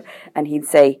coming, And he'd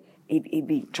say, he'd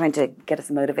be trying to get us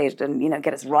motivated and,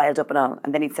 get us riled up and all.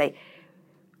 And then he'd say,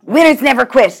 winners never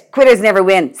quit, quitters never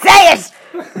win. Say it!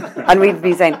 And we'd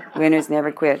be saying, winners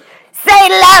never quit. Say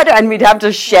it louder! And we'd have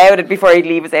to shout it before he'd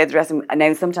leave us out of the dressing room. And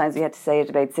now sometimes we had to say it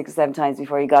about 6 or 7 times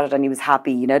before he got it and he was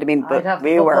happy, you know what I mean? But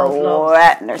we were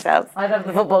wetting ourselves. I'd have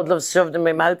the football gloves shoved in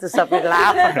my mouth to stop me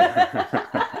laughing.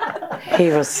 He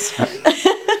was...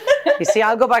 You see,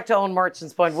 I'll go back to Owen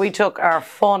Merchant's point. We took our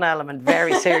fun element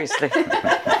very seriously.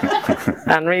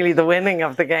 And really the winning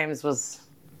of the games was...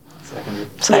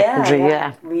 Secondary,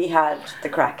 yeah. We had the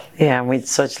crack. Yeah, and we had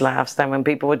such laughs. Then when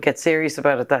people would get serious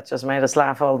about it, that just made us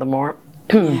laugh all the more.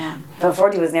 Yeah. But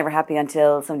Forty was never happy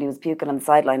until somebody was puking on the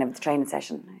sideline of the training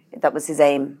session. That was his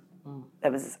aim.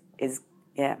 That was his,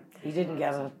 yeah. He didn't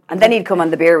get it. And then he'd come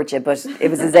on the beer with you, but it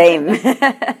was his aim.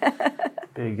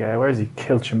 Big, where is he?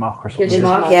 Kilchimock or something?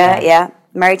 Kilchimock, yeah.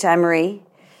 Married to Anne-Marie.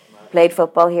 Played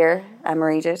football here.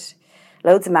 Anne-Marie did.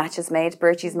 Loads of matches made.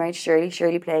 Bertie's married to Shirley.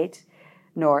 Shirley played.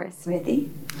 Nora, Smithy.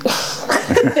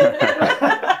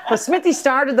 Well, Smithy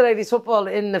started the ladies' football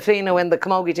in Nafina when the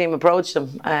Camogie team approached him.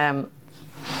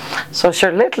 So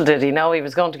sure, little did he know he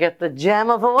was going to get the gem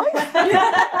of a wife.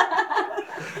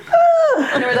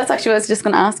 Nora, that's actually what I was just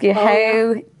going to ask you.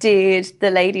 How did the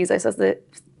ladies, I suppose the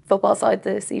football side,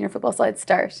 the senior football side,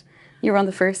 start? You were on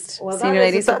the first senior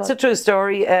ladies football. That's a true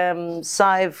story.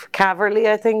 Sive Caverley,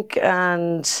 I think,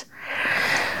 and...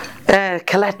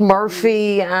 Colette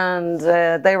Murphy, and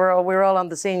we were all on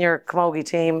the senior Camogie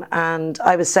team, and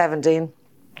I was 17,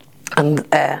 and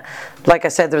like I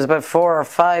said, there was about 4 or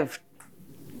 5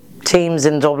 teams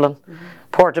in Dublin,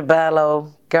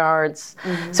 Portobello, Guards.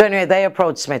 So anyway, they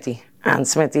approached Smithy, and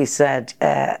Smithy said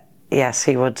yes,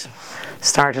 he would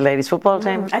start a ladies football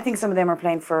team. I think some of them are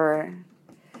playing for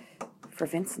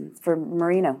Vincent, for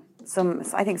Marino.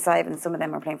 I think Sive and some of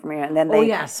them are playing for Marino, and then they. Oh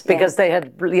yes, because they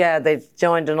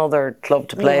joined another club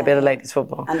to play a bit of ladies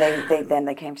football. And then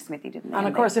they came to Smithy, didn't they? And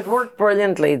of course, it worked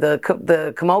brilliantly. The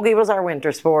Camogie was our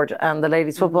winter sport, and the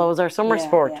ladies football was our summer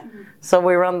sport. Yeah. So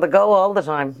we were on the go all the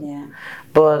time. Yeah.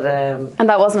 But and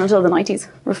that wasn't until the 90s,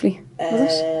 roughly,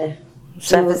 was it?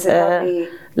 Probably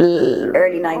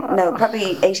early 90s, no,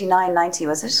 probably 89, 90,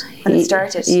 was it, when it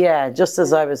started? Yeah, just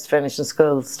as I was finishing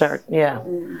school, Yeah,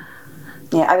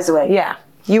 I was away. Yeah,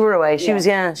 you were away. She was,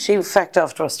 she fecked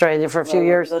off to Australia for a few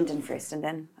years. London first and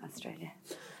then Australia.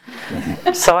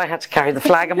 So I had to carry the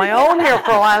flag of my own here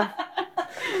for a while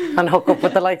and hook up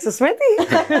with the likes of Smithy.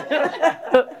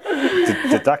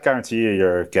 Did that guarantee you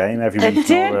your game every week? It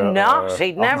did not.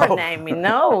 He'd never name me.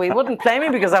 No, he wouldn't play me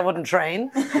because I wouldn't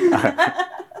train.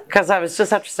 Because I was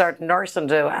just after starting nursing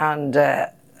too, and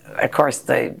of course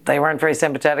they weren't very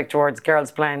sympathetic towards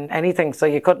girls playing anything, so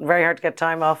you couldn't, very hard to get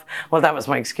time off. Well, that was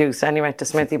my excuse anyway to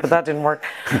Smithy, but that didn't work.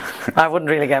 I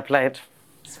wouldn't really get played.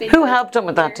 Who helped him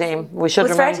with that team? We should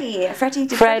remember. Freddie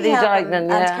Deignan, and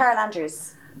Carol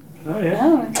Andrews. Oh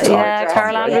yeah. Yeah,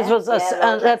 Carol Andrews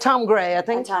was Tom Gray, I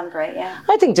think. And Tom Gray, yeah.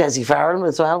 I think Desi Farrell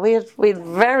as well. We had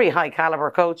very high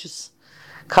caliber coaches.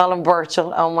 Colin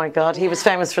Burchell, oh my God, he was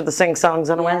famous for the sing songs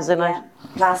on a Wednesday night.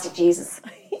 Plastic Jesus.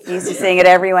 He used to sing it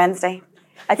every Wednesday.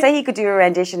 I'd say he could do a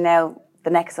rendition now the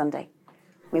next Sunday.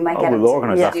 We might get him. We'll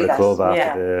organise that for the club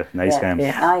after the nice game.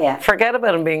 Yeah. Oh yeah. Forget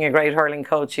about him being a great hurling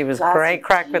coach. He was great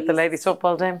crack with the ladies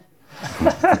football team.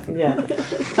 Yeah.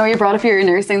 No, you brought up your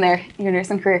nursing there, your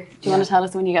nursing career. Do you want to tell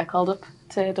us when you got called up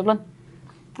to Dublin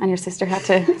and your sister had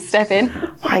to step in?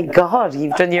 My God,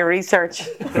 you've done your research,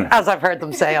 as I've heard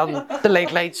them say on the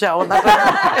Late Late Show.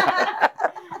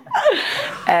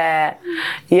 And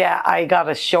yeah, I got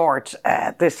a short.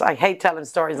 I hate telling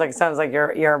stories, like it sounds like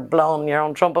you're blowing your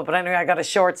own trumpet. But anyway, I got a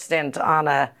short stint on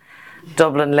a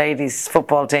Dublin ladies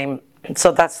football team.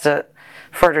 So that's to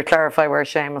further clarify where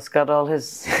Seamus got all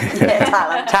his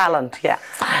talent. Yeah.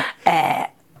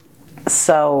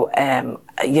 So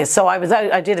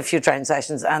I did a few training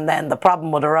sessions, and then the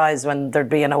problem would arise when there'd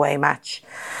be an away match.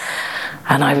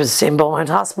 And I was in Beaumont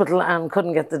Hospital and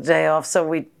couldn't get the day off, so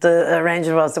the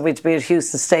arrangement was that we'd be at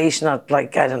Houston Station at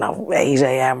 8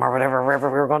 a.m. or whatever, wherever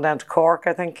we were going down to Cork,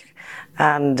 I think.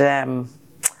 And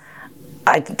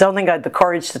I don't think I had the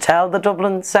courage to tell the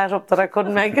Dublin setup that I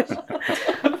couldn't make it.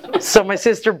 So my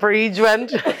sister Breege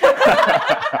went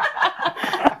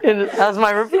as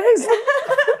my replacement.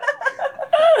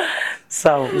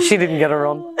 So she didn't get a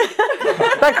run.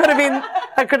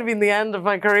 That could have been the end of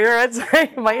my career, I'd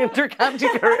say, my inter-county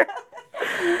career.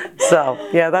 So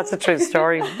yeah, that's a true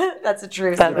story. That's a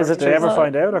true story. Did they ever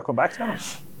find out or come back to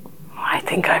us? I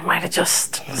think I might have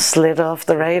just slid off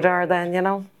the radar then, you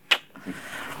know.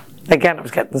 Again, it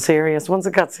was getting serious. Once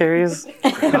it got serious.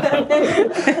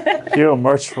 You and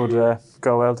Murch would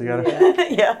go well together.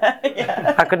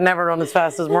 Yeah. I could never run as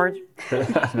fast as Murch.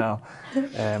 No.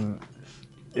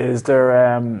 Is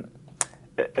there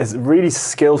is a really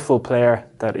skillful player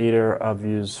that either of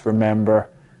you remember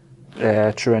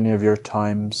through any of your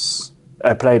times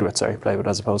played with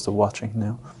as opposed to watching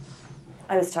now?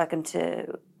 I was talking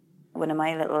to one of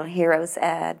my little heroes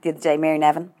the other day, Mary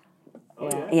Nevin.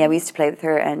 Yeah, we used to play with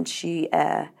her, and she's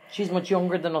much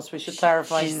younger than us, we should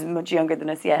clarify. She's much younger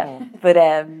than us, yeah. Oh. But,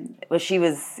 well, she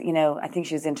was, I think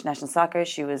she was international soccer,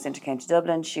 she was inter-county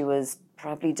Dublin, she was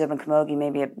probably Dublin Camogie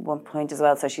maybe at one point as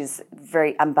well, so she's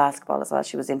and basketball as well,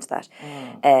 she was into that.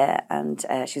 And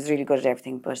she was really good at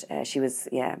everything, but she was,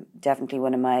 definitely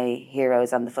one of my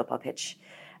heroes on the football pitch.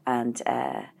 And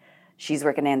she's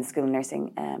working now in the School of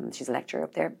Nursing, she's a lecturer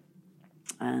up there.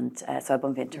 And so I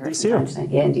bumped into her.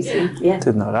 Yeah, in DC. Yeah.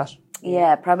 Didn't know that.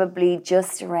 Yeah, probably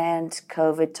just around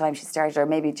COVID time she started, or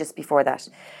maybe just before that.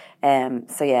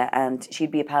 So yeah, and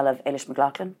she'd be a pal of Aoife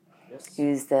McLaughlin,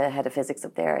 who's the head of physics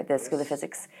up there at the School of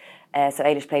Physics. So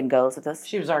Aoife played in goals with us.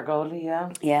 She was our goalie, yeah.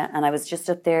 Yeah, and I was just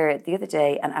up there the other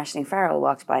day, and Aisling Farrell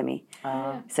walked by me.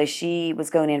 So she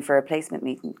was going in for a placement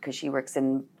meeting because she works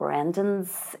in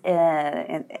Brandon's.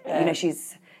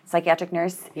 She's psychiatric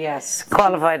nurse. Yes,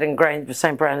 qualified in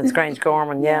St. Brandon's, Grange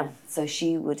Gorman, yeah. So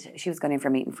she was going in for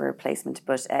a meeting for a placement,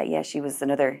 but she was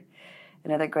another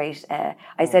great. I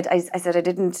said I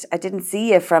didn't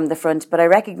see you from the front, but I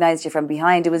recognised you from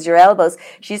behind. It was your elbows.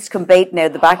 She used to come baiting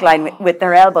out the back line with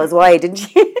her elbows wide, didn't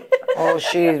she? Oh,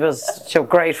 she was a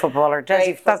great footballer.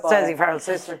 That's Desi Farrell's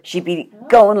sister. She'd be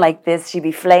going like this. She'd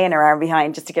be flaying her arm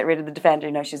behind just to get rid of the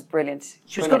defender. She's brilliant.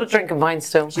 She was good at drinking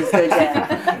pints too. She's good,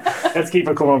 yeah. Let's keep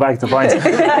her coming back to pints.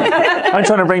 I'm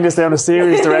trying to bring this down a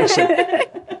serious direction.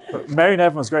 But Mary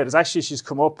Nevin was great. She's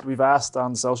come up. We've asked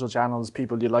on social channels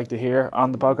people you'd like to hear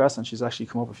on the podcast, and she's actually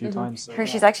come up a few times. So.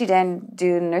 She's actually down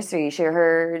doing nursery.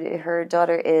 Her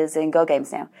daughter is in Go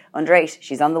Games now, under 8.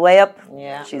 She's on the way up.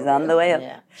 Yeah, she's on the way up.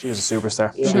 Yeah. She was a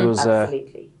superstar. Yeah,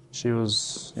 absolutely. She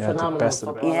was phenomenal, the best of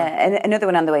the best. Yeah, and another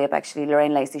one on the way up actually,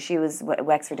 Lorraine Lacey. She was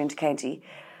Wexford Inter-County.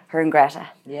 Her and Greta.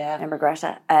 Yeah. Remember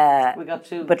Greta? We got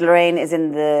 2. But Lorraine is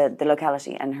in the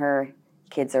locality, and her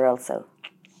kids are also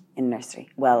in nursery.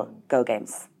 Well, Go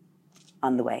Games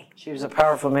on the way. She was a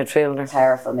powerful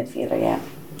midfielder. Yeah.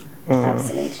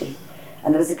 Absolutely.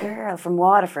 And there was a girl from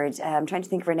Waterford, I'm trying to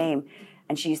think of her name,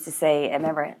 and she used to say, I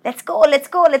remember, let's go, lads.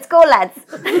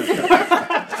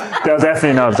 They'll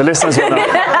definitely know. The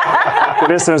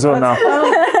listeners will know.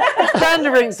 Trying to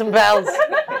ring some bells.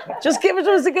 Just give it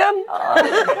to us again.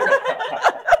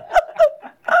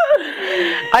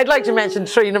 I'd like to mention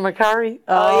Trina McCarrick.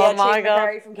 Oh my Trina God.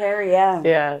 McCarrick from Kerry, yeah.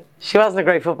 Yeah, she wasn't a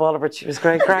great footballer, but she was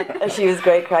great crack. She was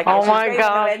great crack. Oh my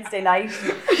God. On a Wednesday night.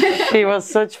 She was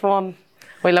such fun.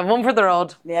 We'll have one for the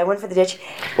road. Yeah, one for the ditch.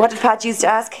 What did Pat used to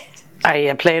ask? Are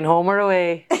you playing home or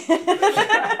away?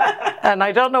 And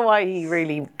I don't know why he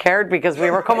really cared, because we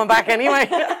were coming back anyway.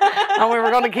 And we were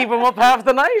going to keep him up half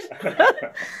the night.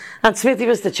 And Smithy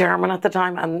was the chairman at the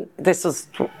time, and this was,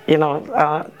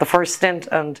 the first stint,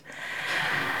 and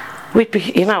we'd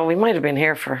be, we might have been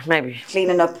here for maybe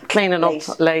cleaning up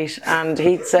late, and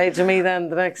he'd say to me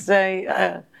then the next day,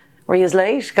 were you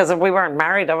late? Because we weren't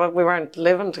married, we weren't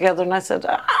living together, and I said,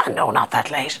 no, not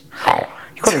that late.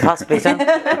 You couldn't possibly tell.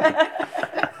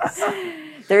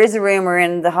 There is a rumour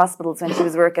in the hospitals when she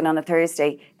was working on a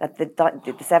Thursday that the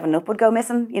 7-Up would go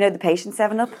missing. The patient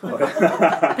 7-Up.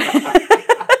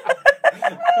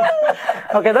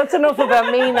 Okay, that's enough about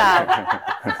me now.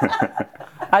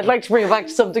 I'd like to bring it back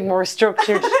to something more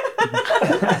structured.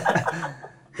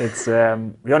 It's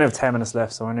we only have 10 minutes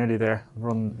left, so we're nearly there.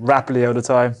 Run rapidly out of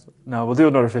time. No, we'll do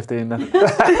another 15 then.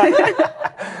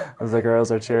 As the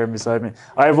girls are cheering beside me.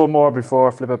 I have one more before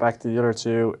I flip it back to the other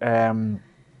two. In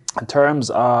terms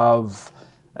of,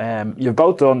 you've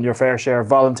both done your fair share of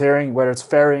volunteering, whether it's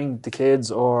ferrying the kids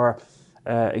or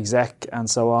exec and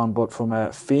so on, but from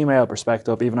a female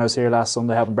perspective, even I was here last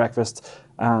Sunday having breakfast,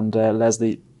 and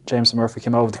Leslie Jameson Murphy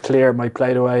came over to clear my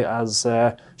plate away, as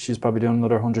she's probably doing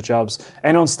another 100 jobs.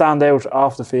 Anyone stand out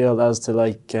off the field as to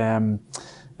I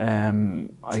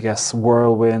guess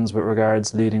whirlwinds with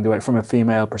regards leading the way from a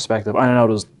female perspective? I don't know,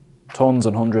 there's tons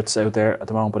and hundreds out there at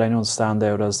the moment, but anyone stand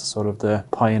out as sort of the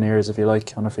pioneers, if you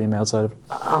like, on a female side of it?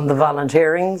 On the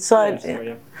volunteering side?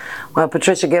 Yeah. Well,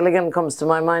 Patricia Gilligan comes to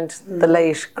my mind, the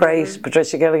late, great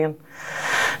Patricia Gilligan.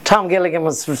 Tom Gilligan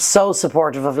was so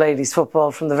supportive of ladies football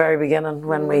from the very beginning,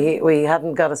 when we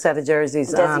hadn't got a set of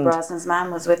jerseys. Desi Brosnan's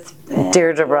mum was with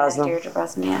Deirdre Brosnan. Deirdre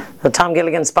Brosnan, yeah. But Tom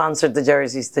Gilligan sponsored the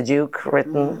jerseys, the Duke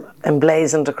written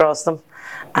emblazoned across them.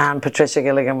 And Patricia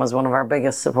Gilligan was one of our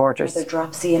biggest supporters. There's a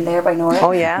dropsy in there by Nora.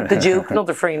 Oh yeah, the Duke,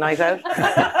 another free night out.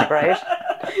 Right?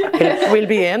 We'll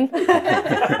be in.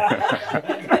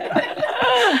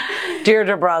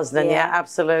 Deirdre Brosnan, yeah,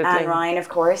 absolutely. Anne Ryan, of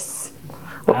course.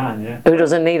 Who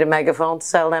doesn't need a megaphone to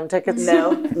sell them tickets?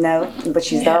 No, but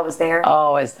she's always there.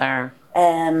 Always there.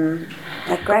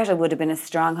 Like Greta would have been a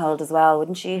stronghold as well,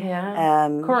 wouldn't she? Yeah.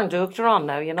 Current Duke, they're on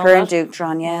now, you know. Current Duke, they're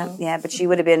on, yeah. But she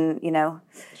would have been, you know,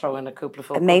 throw in a couple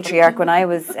of a matriarch when I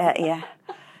was,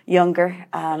 younger.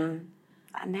 And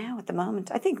now at the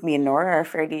moment, I think me and Nora are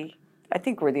fairly. I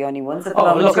think we're the only ones at the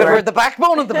moment. Look, we're the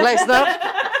backbone of the place now,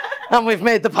 and we've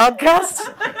made the podcast.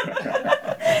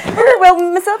 Well,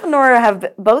 myself and Nora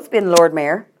have both been Lord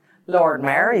Mayor. Lord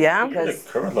Mayor, yeah. The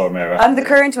current Lord Mayor. I'm the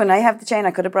current one. I have the chain.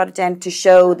 I could have brought it down to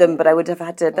show them, but I would have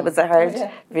had to. That was a hard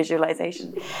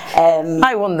visualization.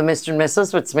 I won the Mr. and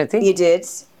Mrs. with Smithy. You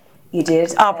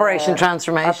did. Operation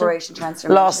Transformation. Operation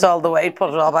Transformation. Lost all the weight, put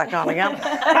it all back on again.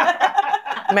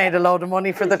 Made a load of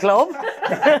money for the club.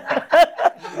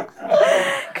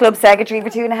 Club secretary for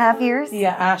 2.5 years.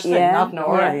 Yeah, Ashley, not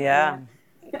Nora. Yeah.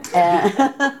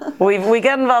 We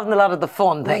get involved in a lot of the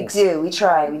fun things. We do. We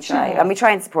try, and we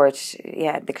try and support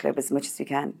the club as much as we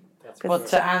can. But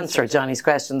to answer Johnny's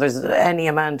question, there's any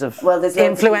amount of there's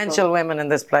influential women in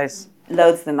this place.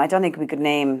 Loads of them. I don't think we could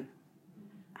name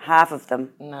half of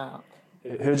them. No.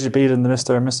 Who did you beat in the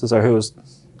Mr. and Mrs. or who was?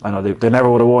 I know they never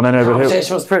would have won anyway. But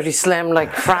competition was pretty slim,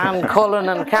 like Fran Cullen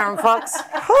and Karen Fox.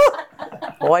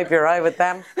 Wipe your eye with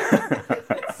them.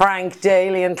 Frank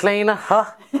Daly and Cleena.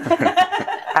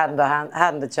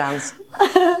 Hadn't a chance.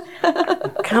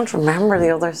 Can't remember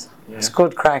the others. Yeah. It's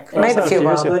good crack. Made a few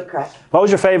more. Good crack. What was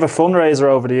your favourite fundraiser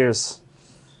over the years?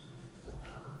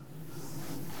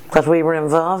 That we were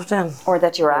involved in. Or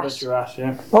that you're at.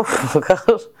 Yeah. Oh,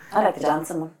 God. I like the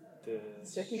dancing one.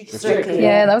 Strictly.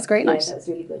 Yeah, that was a great night. That was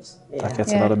really good. That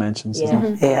gets a lot of mentions.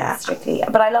 Yeah. Strictly.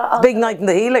 But I Big Night in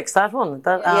the Helix, that one.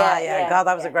 God,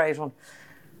 that was a great one.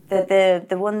 The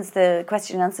ones, the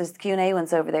question and answers, the Q&A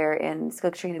ones over there in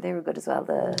Skugtrina, they were good as well.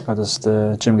 Just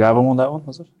the Jim Gavin one, that one,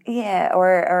 was it? Yeah,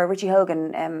 or Richie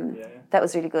Hogan. That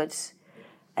was really good.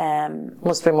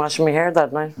 Must have been washing my hair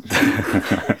that night.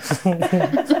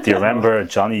 Do you remember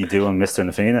Jonny doing Mr.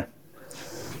 Nafina?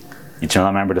 You do not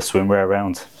remember the swimwear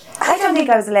round? I don't think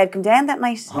I was allowed to come down that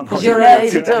night. Because you're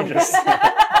related to him.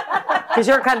 Because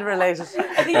you're kind of related.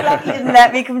 I think he didn't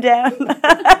let me come down.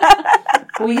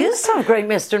 We used to have great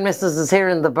Mr. and Mrs. here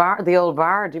in the bar, the old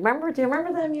bar. Do you remember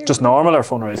them years? Just normal or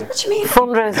fundraising? What do you mean?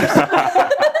 Fundraisers.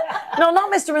 No, not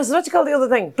Mr. and Mrs. What do you call the other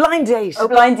thing? Blind date. Oh,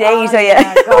 blind date. Oh,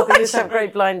 yeah. God, they used to have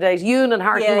great blind date. Ewan and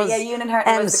Harton was Ewan and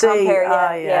Harton MC. Was the compare,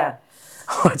 yeah.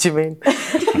 What do you mean?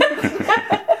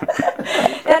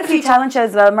 They had a few talent shows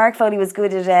as well. Mark Foley was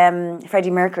good at Freddie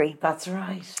Mercury. That's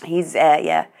right. He's,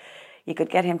 you could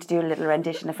get him to do a little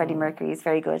rendition of Freddie Mercury. He's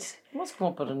very good. He must come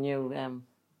up with a new...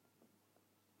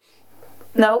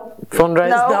 No. Fundraise?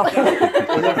 No.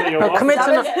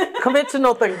 Commit to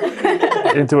nothing.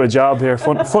 Into a job here.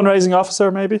 Fundraising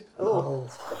officer, maybe? No.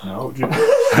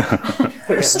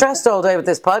 You're stressed all day with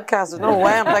this podcast. There's no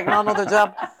way I'm taking on another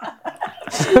job.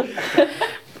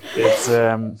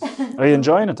 Are you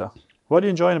enjoying it though? What are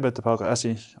you enjoying about the podcast?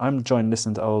 Actually, I'm enjoying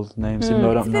listening to old names, even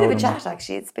though I don't know them. It's a bit of a chat,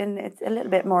 actually. It's a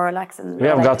little bit more relaxing. We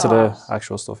haven't got to the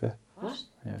actual stuff yet. What?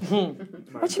 Yeah.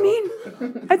 What do you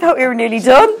mean? I thought we were nearly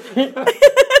done.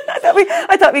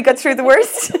 I thought we got through the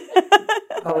worst.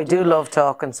 Well, we do love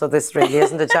talking, so this really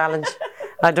isn't a challenge.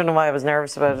 I don't know why I was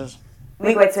nervous about it.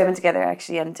 We go out swimming together,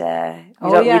 actually, and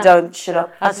we don't shut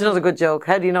up. That's another good joke.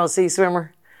 How do you know sea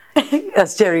swimmer?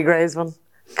 That's Jerry Gray's one.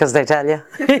 Because they tell you.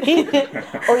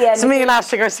 Oh yeah. So me and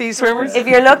Ashton are sea swimmers. If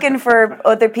you're looking for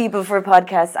other people for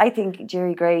podcasts, I think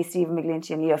Jerry Gray, Stephen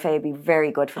McGlinchey and Aoife would be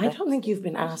very good for that. I don't think you've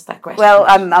been asked that question. Well,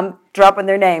 I'm dropping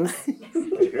their names.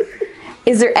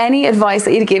 Is there any advice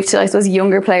that you'd give to, I suppose,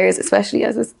 younger players, especially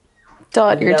as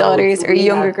your daughters or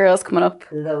younger girls coming up?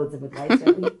 Loads of advice.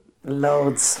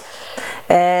 Loads.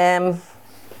 Well,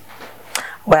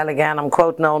 again, I'm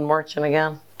quoting Owen Merchant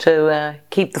again to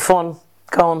keep the fun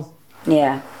going.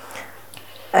 Yeah.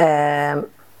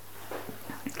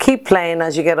 Keep playing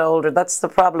as you get older. That's the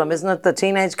problem, isn't it? The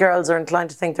teenage girls are inclined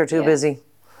to think they're too busy.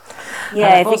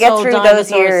 Yeah, if you get through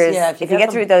those years, if you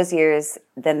get through those years,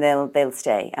 then they'll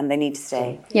stay, and they need to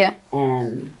stay. Yeah.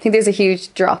 I think there's a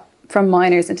huge drop from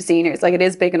minors into seniors. Like, it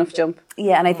is a big enough jump.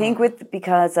 Yeah, and I think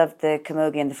because of the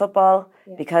camogie and the football,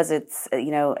 because it's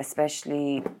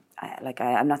especially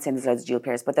I'm not saying there's loads of dual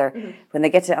players, but they're when they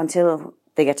get to until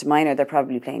they get to minor, they're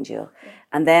probably playing dual,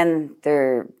 and then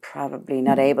they're probably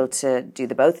not able to do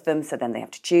the both of them. So then they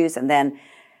have to choose, and then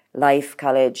life,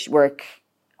 college, work,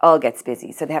 all gets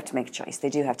busy, so they have to make a choice. They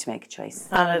do have to make a choice.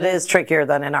 And it is trickier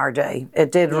than in our day.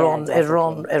 It did run. It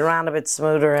ran a bit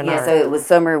smoother in our. So it was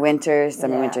summer, winter. So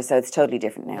it's totally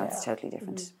different now. It's totally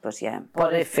different. But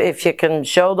But if you can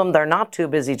show them they're not too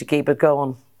busy to keep it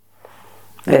going,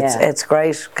 it's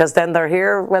great, because then they're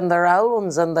here when they're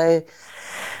albums and they.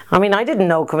 I mean, I didn't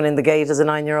know coming in the gate as a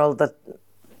 9-year-old that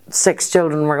 6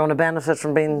 children were going to benefit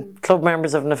from being club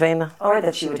members of Na Fianna. Or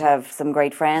that she would have some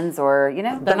great friends, or,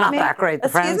 They're not that great, the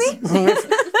friends.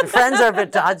 The friends are a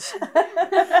bit dodgy.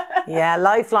 Yeah,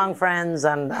 lifelong friends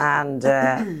and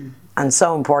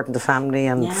so important to family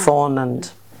and fun and,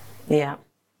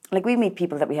 Like, we meet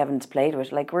people that we haven't played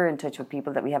with. Like, we're in touch with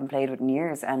people that we haven't played with in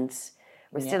years, and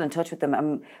we're still in touch with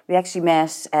them. We actually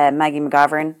met Maggie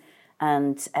McGovern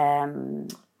and...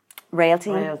 Rail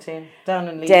team down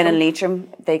in Leitrim.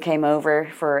 They came over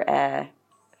for a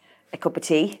cup of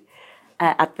tea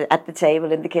at the table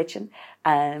in the kitchen.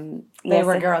 They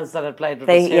were girls that had played with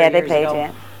us here they played. Ago.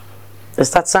 Yeah.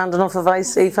 Does that sound enough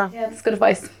advice, Aoife? Yeah, that's good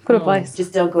advice. Good advice.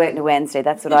 Just don't go out on a Wednesday.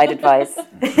 That's what I'd advise.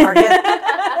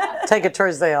 Take a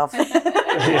Thursday off.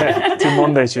 To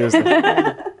Monday, Tuesday.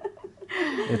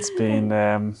 It's been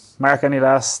Mark. Any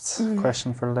last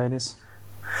question for the ladies?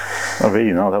 Not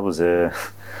really. No, that was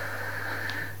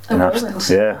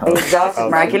Exhausted,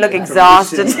 Mark. You look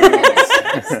exhausted.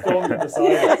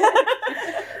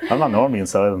 I'm not normally in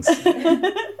silence.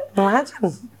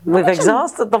 Imagine. We've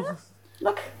exhausted them.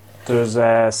 Look.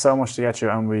 There's so much to get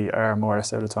through, and we are more or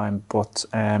less out of time. But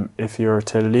if you were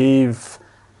to leave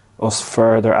us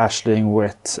further, Aisling,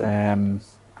 with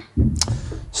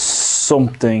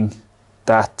something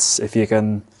that, if you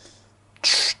can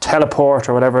teleport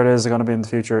or whatever it is going to be in the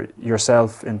future,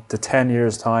 yourself into 10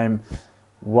 years' time,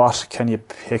 what can you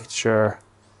picture?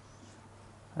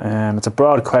 It's a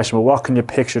broad question, but what can you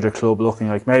picture the club looking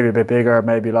like? Maybe a bit bigger,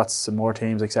 maybe lots of more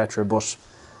teams, etc. But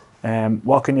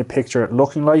what can you picture it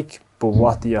looking like? But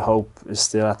what do you hope is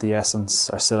still at the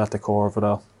essence or still at the core of it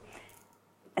all?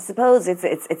 I suppose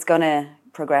it's going to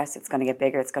progress. It's going to get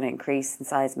bigger. It's going to increase in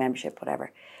size, membership,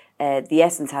 whatever. The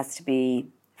essence has to be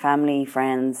family,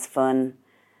 friends, fun,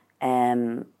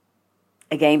 a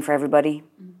game for everybody,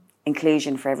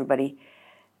 inclusion for everybody.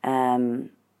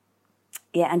 And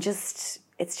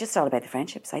it's just all about the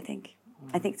friendships, I think.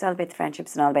 I think it's all about the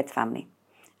friendships and all about the family.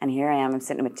 And here I am, I'm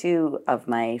sitting with 2 of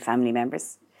my family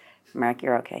members. Mark,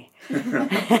 you're okay.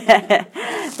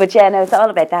 But it's all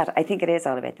about that. I think it is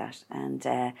all about that. And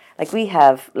we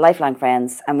have lifelong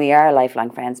friends, and we are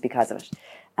lifelong friends because of it.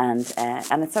 And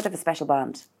it's sort of a special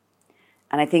bond.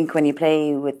 And I think when you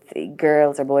play with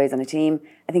girls or boys on a team,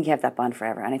 I think you have that bond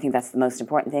forever. And I think that's the most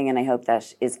important thing. And I hope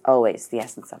that is always the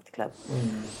essence of the club.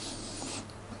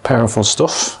 Powerful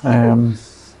stuff.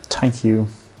 Thank you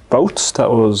both. That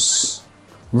was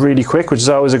really quick, which is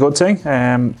always a good thing.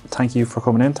 Thank you for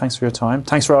coming in. Thanks for your time.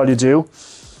 Thanks for all you do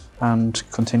and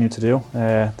continue to do.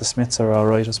 The Smiths are all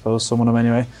right, I suppose. Some of them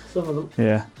anyway. Some of them.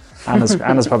 Yeah. Anna's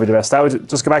probably the best.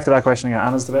 Just go back to that question again.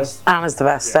 Anna's the best? Anna's the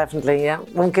best, definitely, yeah.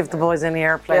 Won't give the boys any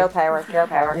airplay. Girl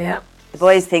power. Yeah. The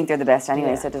boys think they're the best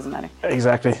anyway, so it doesn't matter.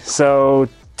 Exactly. So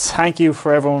thank you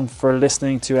for everyone for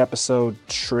listening to episode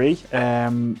 3.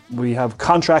 We have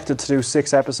contracted to do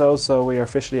 6 episodes, so we are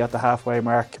officially at the halfway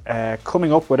mark.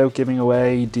 Coming up, without giving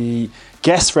away the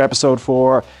guest for episode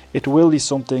 4, it will be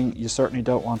something you certainly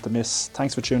don't want to miss.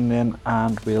 Thanks for tuning in,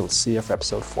 and we'll see you for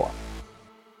episode 4.